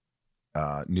in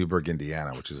Newburgh,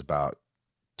 Indiana, which is about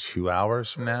 2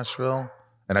 hours from Nashville.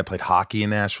 And I played hockey in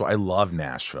Nashville. I love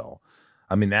Nashville.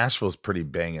 I mean, Nashville's a pretty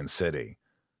banging city.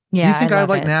 Yeah, do you think I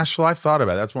like it. Nashville? I've thought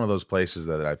about it. That's one of those places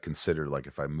that I've considered, like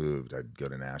if I moved, I'd go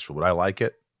to Nashville. Would I like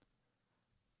it?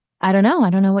 I don't know. I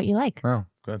don't know what you like. Oh,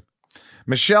 good.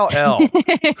 Michelle L.,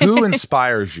 who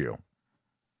inspires you?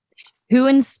 Who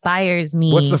inspires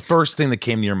me? What's the first thing that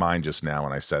came to your mind just now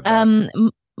when I said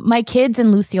that? My kids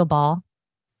and Lucille Ball.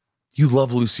 You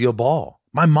love Lucille Ball.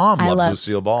 My mom loves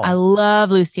Lucille Ball. I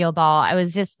love Lucille Ball. I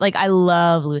was just like, I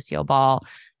love Lucille Ball.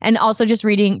 And also just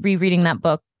rereading that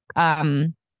book,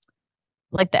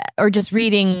 like that, or just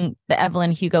reading the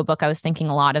Evelyn Hugo book, I was thinking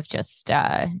a lot of just,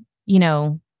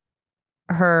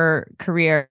 her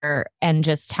career and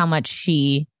just how much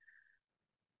she,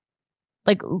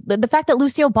 like the fact that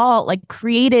Lucille Ball like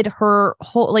created her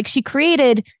whole, like she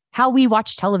created how we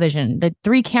watch television, the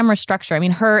 3-camera structure. I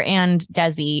mean, her and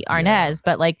Desi Arnaz,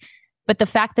 but the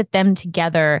fact that them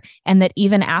together and that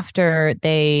even after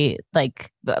they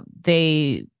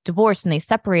divorced and they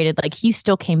separated, like he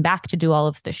still came back to do all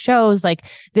of the shows. Like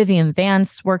Vivian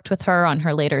Vance worked with her on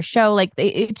her later show. Like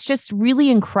it's just really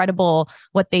incredible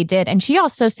what they did. And she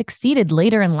also succeeded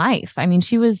later in life. I mean,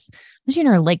 she was in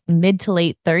her like mid to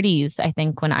late 30s, I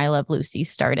think, when I Love Lucy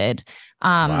started.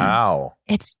 Wow.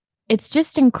 It's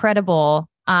just incredible.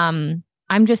 I'm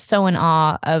just so in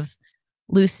awe of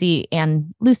Lucy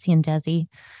and Desi,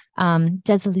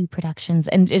 Desilu Productions,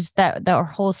 and just that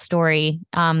whole story.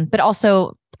 But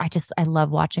also, I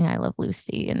love watching I Love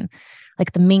Lucy, and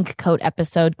like the mink coat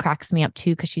episode cracks me up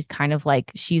too because she's kind of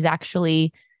like she's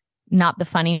actually not the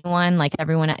funny one. Like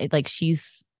everyone, like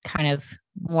she's kind of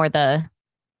more the,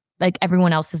 like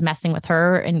everyone else is messing with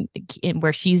her, and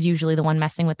where she's usually the one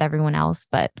messing with everyone else.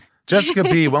 But Jessica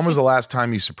B, when was the last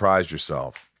time you surprised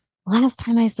yourself? Last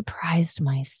time I surprised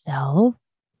myself.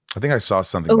 I think I saw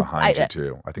something behind you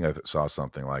too. I think I saw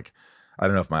something like, I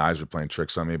don't know if my eyes were playing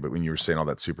tricks on me, but when you were saying all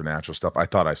that supernatural stuff, I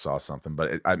thought I saw something,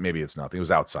 but maybe it's nothing. It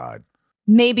was outside.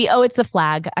 Maybe. Oh, it's a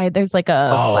flag. There's like a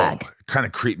flag. It kind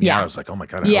of creeped me out. I was like, oh my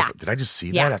God. Did I just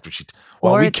see that after she?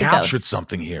 Well, we captured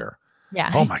something here. Yeah.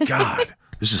 Oh my God.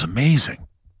 This is amazing.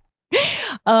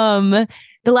 The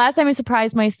last time I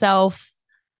surprised myself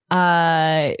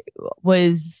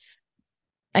was,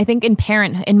 I think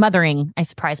in mothering, I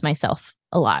surprised myself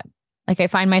a lot. Like I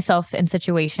find myself in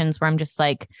situations where I'm just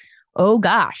like, oh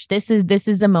gosh, this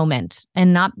is a moment,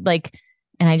 and not like,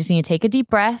 and I just need to take a deep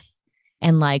breath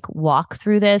and like walk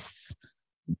through this,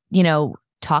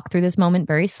 talk through this moment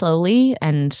very slowly.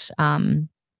 And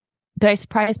but I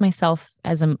surprise myself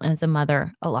as a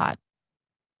mother a lot.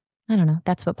 I don't know.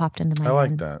 That's what popped into my head. I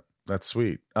like that. That's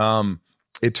sweet.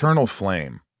 Eternal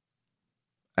Flame.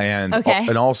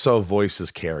 And also Voices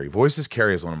Carry. Voices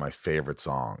Carry is one of my favorite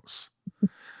songs.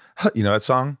 You know that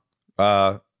song?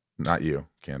 Not you,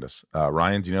 Candice.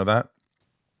 Ryan, do you know that?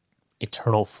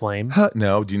 Eternal Flame?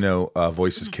 No. Do you know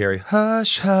Voices Carry?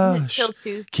 Hush, hush.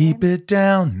 Keep it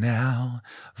down now.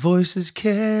 Voices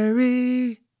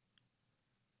Carry.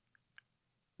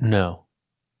 No.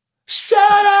 Shut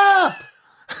up!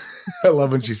 I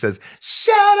love when she says,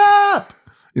 shut up!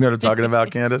 You know what I'm talking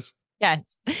about, Candice?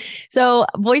 Yes. So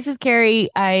Voices Carry,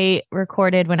 I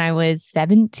recorded when I was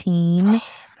 17.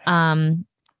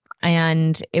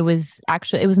 And it was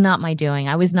not my doing.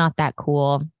 I was not that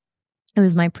cool. It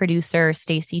was my producer,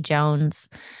 Stacy Jones,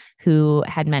 who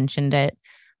had mentioned it.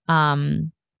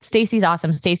 Stacy's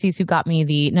awesome. Stacy's who got me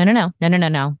the no.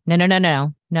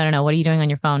 What are you doing on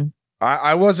your phone?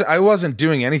 I wasn't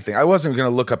doing anything. I wasn't going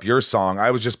to look up your song. I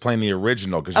was just playing the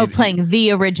original. Playing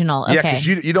the original. Okay. Yeah, because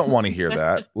you don't want to hear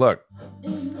that. Look.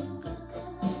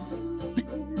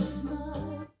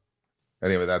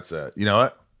 Anyway, that's it. You know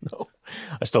what? No,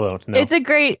 I still don't know. It's a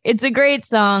great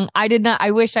song. I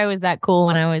wish I was that cool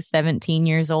when I was 17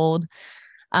 years old.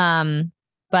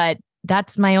 But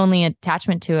that's my only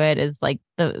attachment to it, is like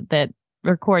the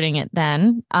recording it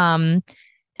then. And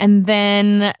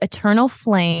then Eternal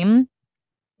Flame,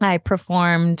 I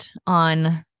performed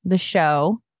on the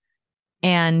show,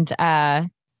 and that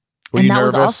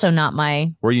was also not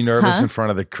my. Were you nervous in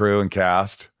front of the crew and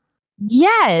cast?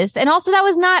 Yes. And also that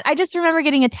was not, I just remember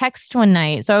getting a text one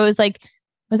night. So I was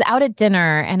out at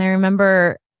dinner, and I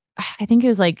remember, I think it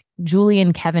was like Julie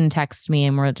and Kevin text me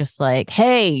and were just like,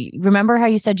 hey, remember how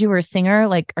you said you were a singer?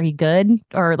 Like, are you good?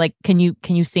 Or like, can you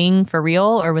sing for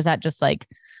real? Or was that just like,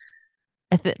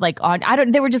 they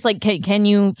were just like, can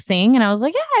you sing? And I was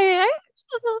like, yeah, I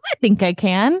think I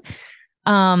can.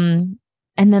 And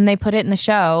then they put it in the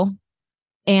show.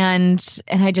 And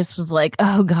I just was like,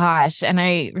 oh gosh. And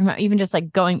I remember even just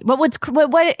like going, but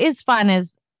what is fun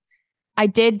is I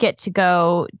did get to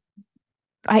go,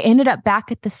 I ended up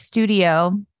back at the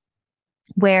studio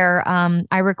where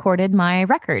I recorded my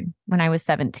record when I was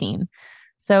 17.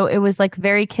 So it was like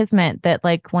very kismet that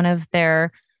like one of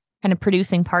their kind of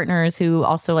producing partners, who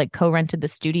also like co-rented the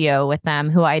studio with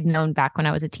them, who I'd known back when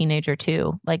I was a teenager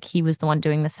too, like he was the one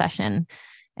doing the session.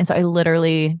 And so I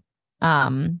literally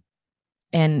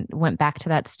and went back to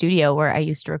that studio where I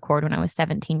used to record when I was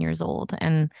 17 years old,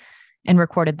 and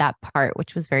recorded that part,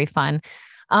 which was very fun.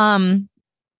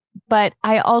 But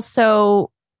I also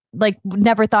like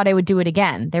never thought I would do it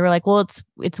again. They were like, well,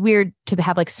 it's weird to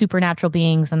have like supernatural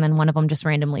beings and then one of them just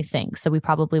randomly sings, so we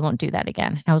probably won't do that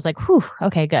again. And I was like, whew,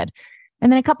 okay, good.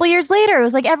 And then a couple of years later, it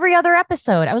was like every other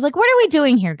episode. I was like, what are we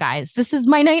doing here, guys? This is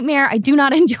my nightmare. I do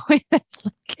not enjoy this.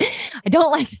 Like, I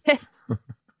don't like this.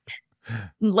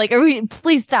 Like,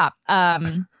 please stop.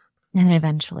 And then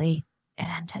eventually it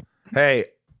ended. Hey,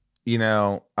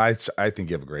 I think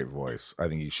you have a great voice. I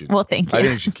think you should. Well, thank you. I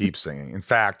think you should keep singing. In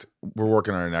fact, we're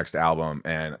working on our next album,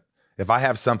 and if I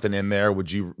have something in there,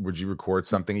 would you record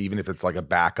something, even if it's like a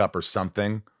backup or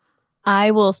something?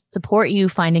 I will support you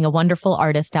finding a wonderful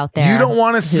artist out there. You don't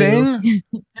want to sing?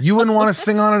 You wouldn't want to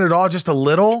sing on it at all, just a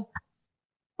little?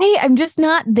 Hey, I'm just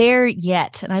not there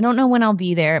yet, and I don't know when I'll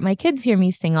be there. My kids hear me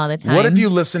sing all the time. What if you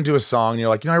listen to a song and you're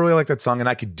like, I really like that song, and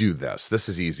I could do this. This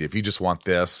is easy. If you just want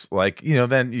this, like,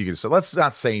 then you can say, let's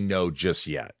not say no just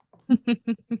yet.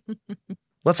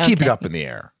 Let's keep it up in the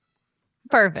air.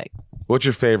 Perfect. What's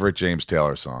your favorite James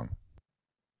Taylor song?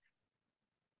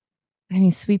 I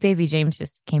mean, Sweet Baby James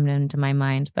just came into my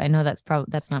mind, but I know that's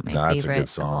not my favorite a good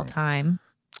song of all time.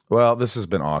 Well, this has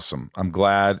been awesome. I'm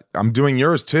glad. I'm doing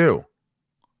yours too.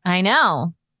 I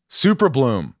know. Super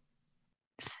Bloom.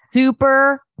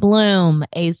 Super Bloom,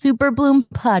 a Super Bloom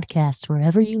podcast,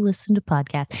 wherever you listen to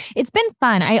podcasts. It's been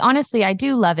fun. I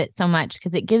do love it so much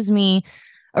because it gives me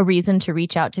a reason to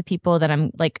reach out to people that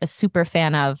I'm like a super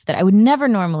fan of that I would never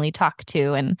normally talk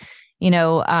to. And,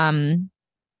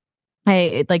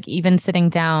 I like even sitting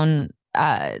down,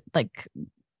 I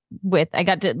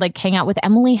got to like hang out with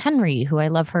Emily Henry, who I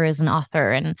love her as an author,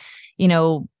 and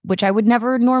which I would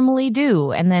never normally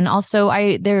do. And then also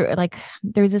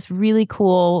there's this really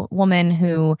cool woman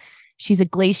who she's a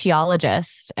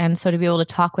glaciologist, and so to be able to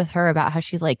talk with her about how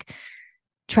she's like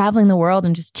traveling the world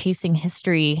and just chasing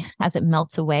history as it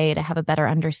melts away to have a better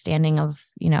understanding of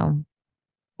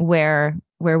where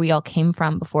we all came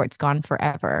from before it's gone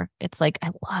forever. It's like, I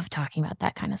love talking about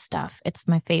that kind of stuff. It's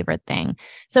my favorite thing.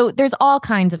 So there's all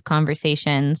kinds of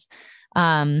conversations.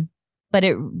 But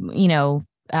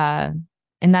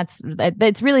and that's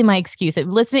really my excuse.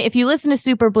 If you listen to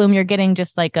Super Bloom, you're getting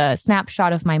just like a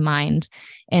snapshot of my mind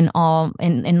and all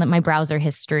in my browser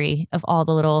history of all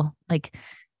the little like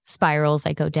spirals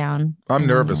I go down. I'm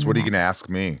nervous. What are you going to ask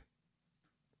me?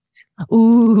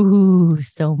 Ooh,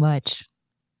 so much.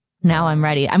 Now I'm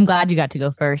ready. I'm glad you got to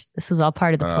go first. This was all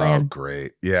part of the plan. Oh,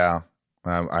 great. Yeah.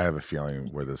 I have a feeling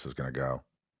where this is going to go.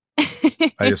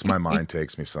 My mind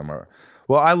takes me somewhere.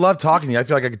 Well, I love talking to you. I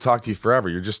feel like I could talk to you forever.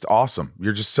 You're just awesome.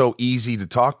 You're just so easy to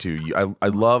talk to. I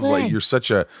love like you're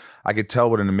I could tell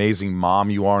what an amazing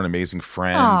mom you are, an amazing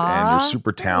friend, and you're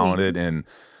super talented. And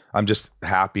I'm just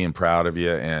happy and proud of you.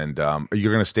 And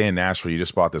you're going to stay in Nashville. You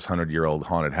just bought this 100-year-old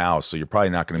haunted house, so you're probably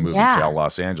not going to move to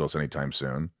Los Angeles anytime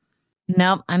soon.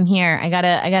 Nope, I'm here. I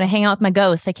gotta hang out with my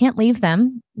ghosts. I can't leave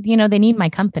them. They need my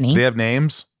company. They have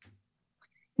names?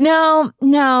 No.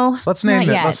 Let's name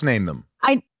them. Let's name them.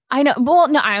 I know. Well,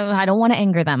 no, I don't want to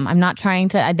anger them. I'm not trying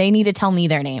to. They need to tell me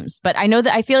their names. But I know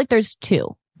that I feel like there's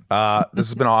 2. This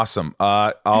has been awesome.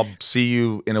 I'll see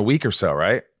you in a week or so,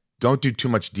 right? Don't do too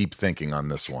much deep thinking on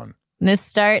this one. I'm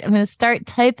gonna start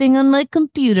typing on my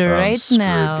computer right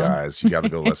now. Guys, you got to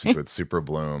go listen to it. Super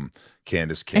Bloom,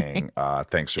 Candice King.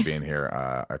 Thanks for being here.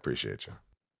 I appreciate you.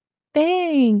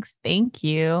 Thanks. Thank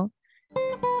you.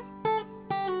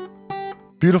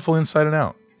 Beautiful inside and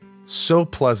out. So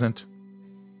pleasant.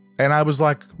 And I was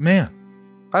like, man,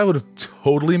 I would have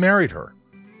totally married her.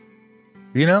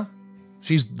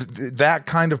 She's that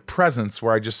kind of presence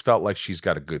where I just felt like she's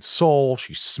got a good soul.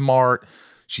 She's smart.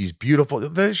 She's beautiful.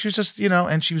 She's just,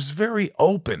 and she was very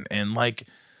open and like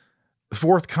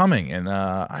forthcoming. And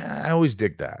I always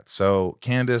dig that. So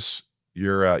Candice,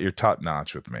 you're top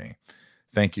notch with me.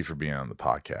 Thank you for being on the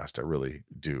podcast. I really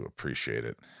do appreciate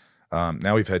it.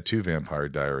 Now we've had 2 Vampire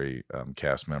Diary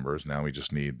cast members. Now we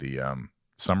just need the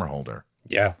summer holder.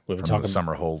 Yeah. We've been talking the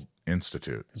Summerhold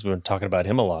Institute. Because we've been talking about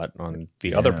him a lot on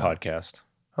the other podcast.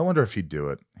 I wonder if he'd do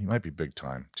it. He might be big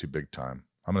time, too big time.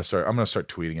 I'm gonna start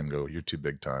tweeting and go, "You're too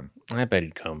big time." I bet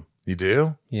he'd come. You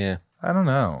do? Yeah. I don't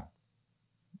know.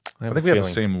 I think we have the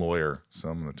same lawyer, so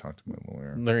I'm gonna talk to my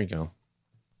lawyer. There you go.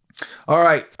 All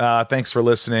right. Thanks for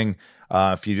listening.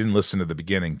 If you didn't listen to the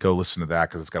beginning, go listen to that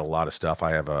because it's got a lot of stuff.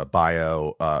 I have a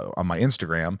bio on my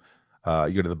Instagram.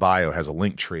 You go to the bio, it has a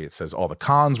link tree. It says all the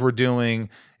cons we're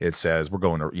doing. It says we're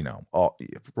going to, all,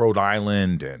 Rhode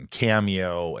Island and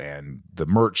Cameo and the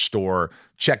merch store.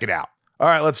 Check it out. All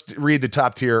right, let's read the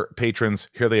top tier patrons.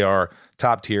 Here they are.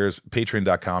 Top tiers,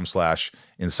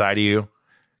 patreon.com/inside of you.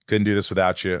 Couldn't do this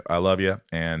without you. I love you.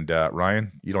 And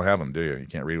Ryan, you don't have them, do you? You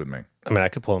can't read with me. I mean, I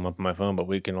could pull them up on my phone, but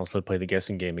we can also play the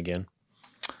guessing game again.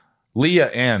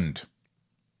 Leah and.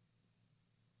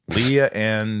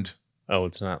 Oh,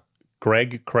 it's not.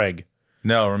 Craig.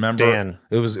 No, remember? Dan.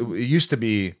 It used to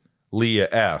be Leah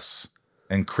S.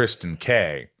 and Kristen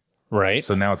K. Right.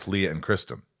 So now it's Leah and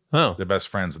Kristen. Oh. They're best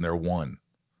friends and they're one.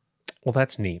 Well,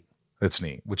 that's neat. That's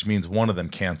neat, which means one of them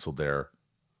canceled their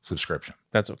subscription.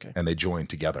 That's okay. And they joined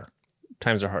together.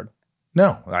 Times are hard.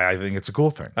 No, I think it's a cool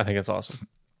thing. I think it's awesome.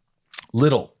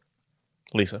 Little.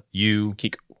 Lisa. You.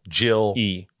 Kiko. Jill.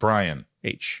 E. Brian.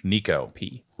 H. Nico.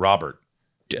 P. Robert.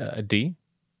 D.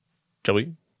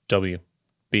 W. W.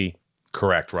 B.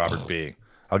 Correct, Robert B.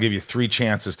 I'll give you 3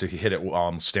 chances to hit it while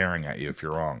I'm staring at you if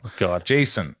you're wrong. God.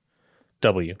 Jason.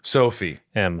 W. Sophie.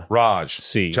 M. Raj.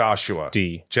 C. Joshua.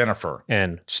 D. Jennifer.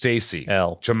 N. Stacy.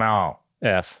 L. Jamal.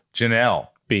 F. Janelle.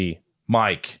 B.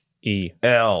 Mike. E.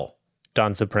 L.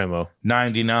 Don Supremo.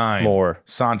 99. More.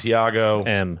 Santiago.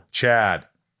 M. Chad.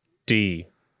 D.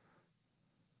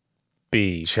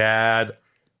 B. Chad.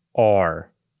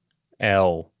 R.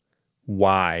 L.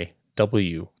 Y.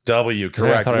 W. W.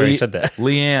 Correct. I thought I already said that.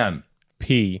 Leanne.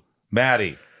 P.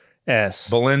 Maddie. S.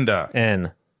 Belinda.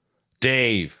 N.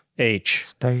 Dave.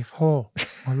 H. Dave Hall.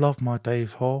 I love my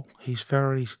Dave Hall. He's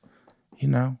very,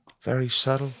 very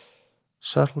subtle.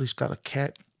 He's got a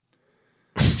cat.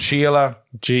 Sheila.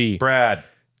 G. Brad.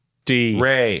 D.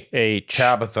 Ray. H.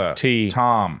 Tabitha. T.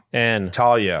 Tom. N.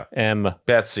 Talia. M.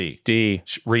 Betsy. D.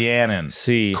 Rhiannon.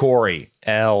 C. Corey.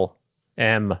 L.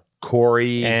 M.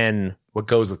 Corey. N. What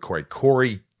goes with Corey?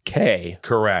 Corey. K.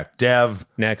 Correct. Dev.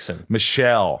 Nexon.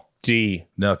 Michelle. D.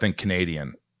 Nothing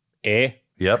Canadian. E.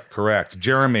 Yep, correct.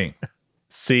 Jeremy.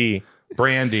 C.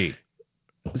 Brandy.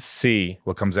 C.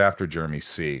 What comes after Jeremy?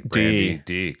 C. Brandy.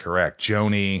 D. Correct.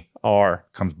 Joni. R.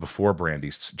 Comes before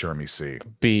Brandy. Jeremy C.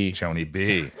 B. Joni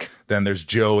B. Then there's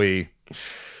Joey.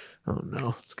 Oh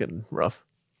no, it's getting rough.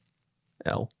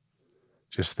 L.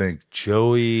 Just think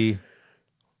Joey.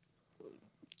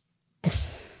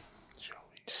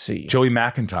 C. Joey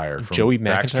McIntyre from Joey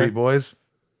McIntyre? Backstreet Boys?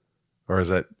 Or is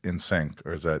that In Sync?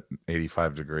 Or is that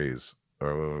 85 Degrees?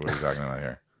 Or what are you talking about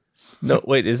here? No,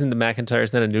 wait, isn't the McIntyre,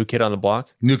 isn't that a New Kid on the Block?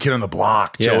 New Kid on the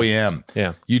Block. Yeah. Joey M.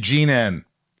 Yeah. Eugene N.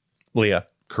 Leah.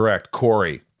 Correct.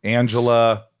 Corey.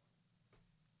 Angela.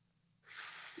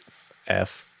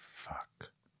 F. Fuck.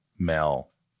 Mel.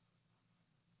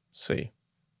 C.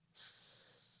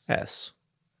 S.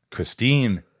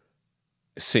 Christine.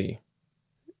 C.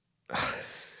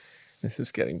 This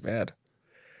is getting bad.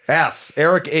 S.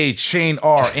 Eric H. Shane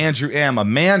R. Andrew M.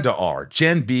 Amanda R.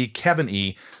 Jen B. Kevin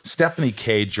E. Stephanie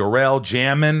K. Jorel.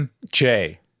 Jammin.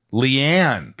 J.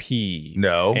 Leanne. P.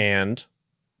 No. And.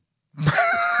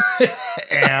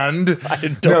 And.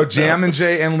 No, Jammin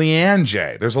J. and Leanne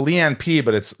J. There's a Leanne P,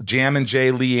 but it's Jammin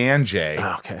J. Leanne J.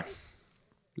 Oh, okay.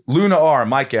 Luna R.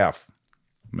 Mike F.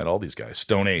 Met all these guys.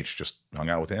 Stone H. Just hung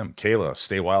out with him. Kayla.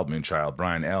 Stay Wild. Moonchild.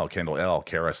 Brian L. Kendall L.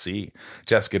 Kara C.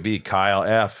 Jessica B. Kyle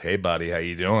F. Hey, buddy. How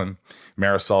you doing?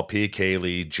 Marisol P.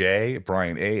 Kaylee J.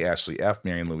 Brian A. Ashley F.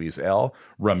 Marion Louise L.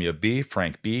 Rumya B.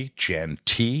 Frank B. Jen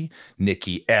T.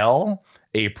 Nikki L.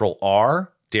 April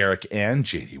R. Derek N.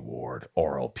 JD Ward.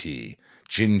 Oral P.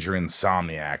 Ginger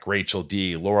Insomniac. Rachel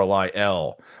D. Lorelei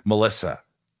L. Melissa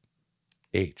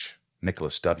H.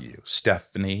 Nicholas W.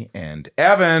 Stephanie and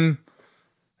Evan.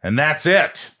 And that's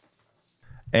it.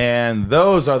 And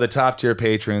those are the top tier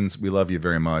patrons. We love you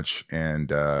very much. And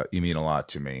you mean a lot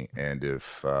to me. And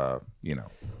if,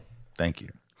 thank you.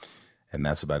 And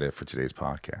that's about it for today's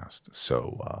podcast.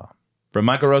 So from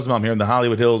Michael Rosenbaum here in the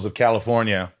Hollywood Hills of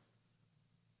California.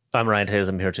 I'm Ryan Hayes.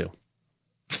 I'm here too.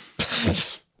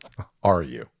 Are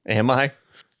you? Am I?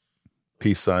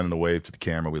 Peace, sign, and a wave to the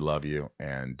camera. We love you.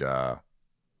 And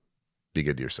be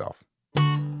good to yourself.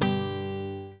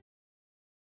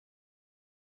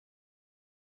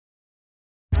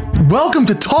 Welcome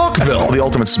to Talkville, the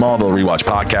ultimate Smallville rewatch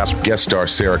podcast. Guest star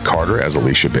Sarah Carter as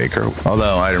Alicia Baker,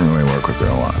 although I didn't really work with her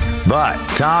a lot. But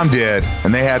Tom did,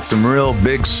 and they had some real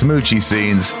big smoochy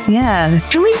scenes. Yeah.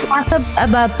 Can we talk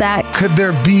about that? Could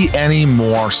there be any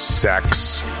more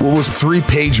sex? What was a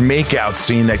 3-page makeout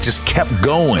scene that just kept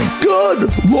going? Good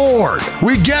Lord,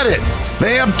 we get it.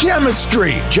 They have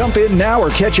chemistry. Jump in now or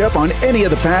catch up on any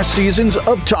of the past seasons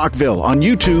of Talkville on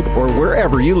YouTube or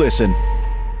wherever you listen.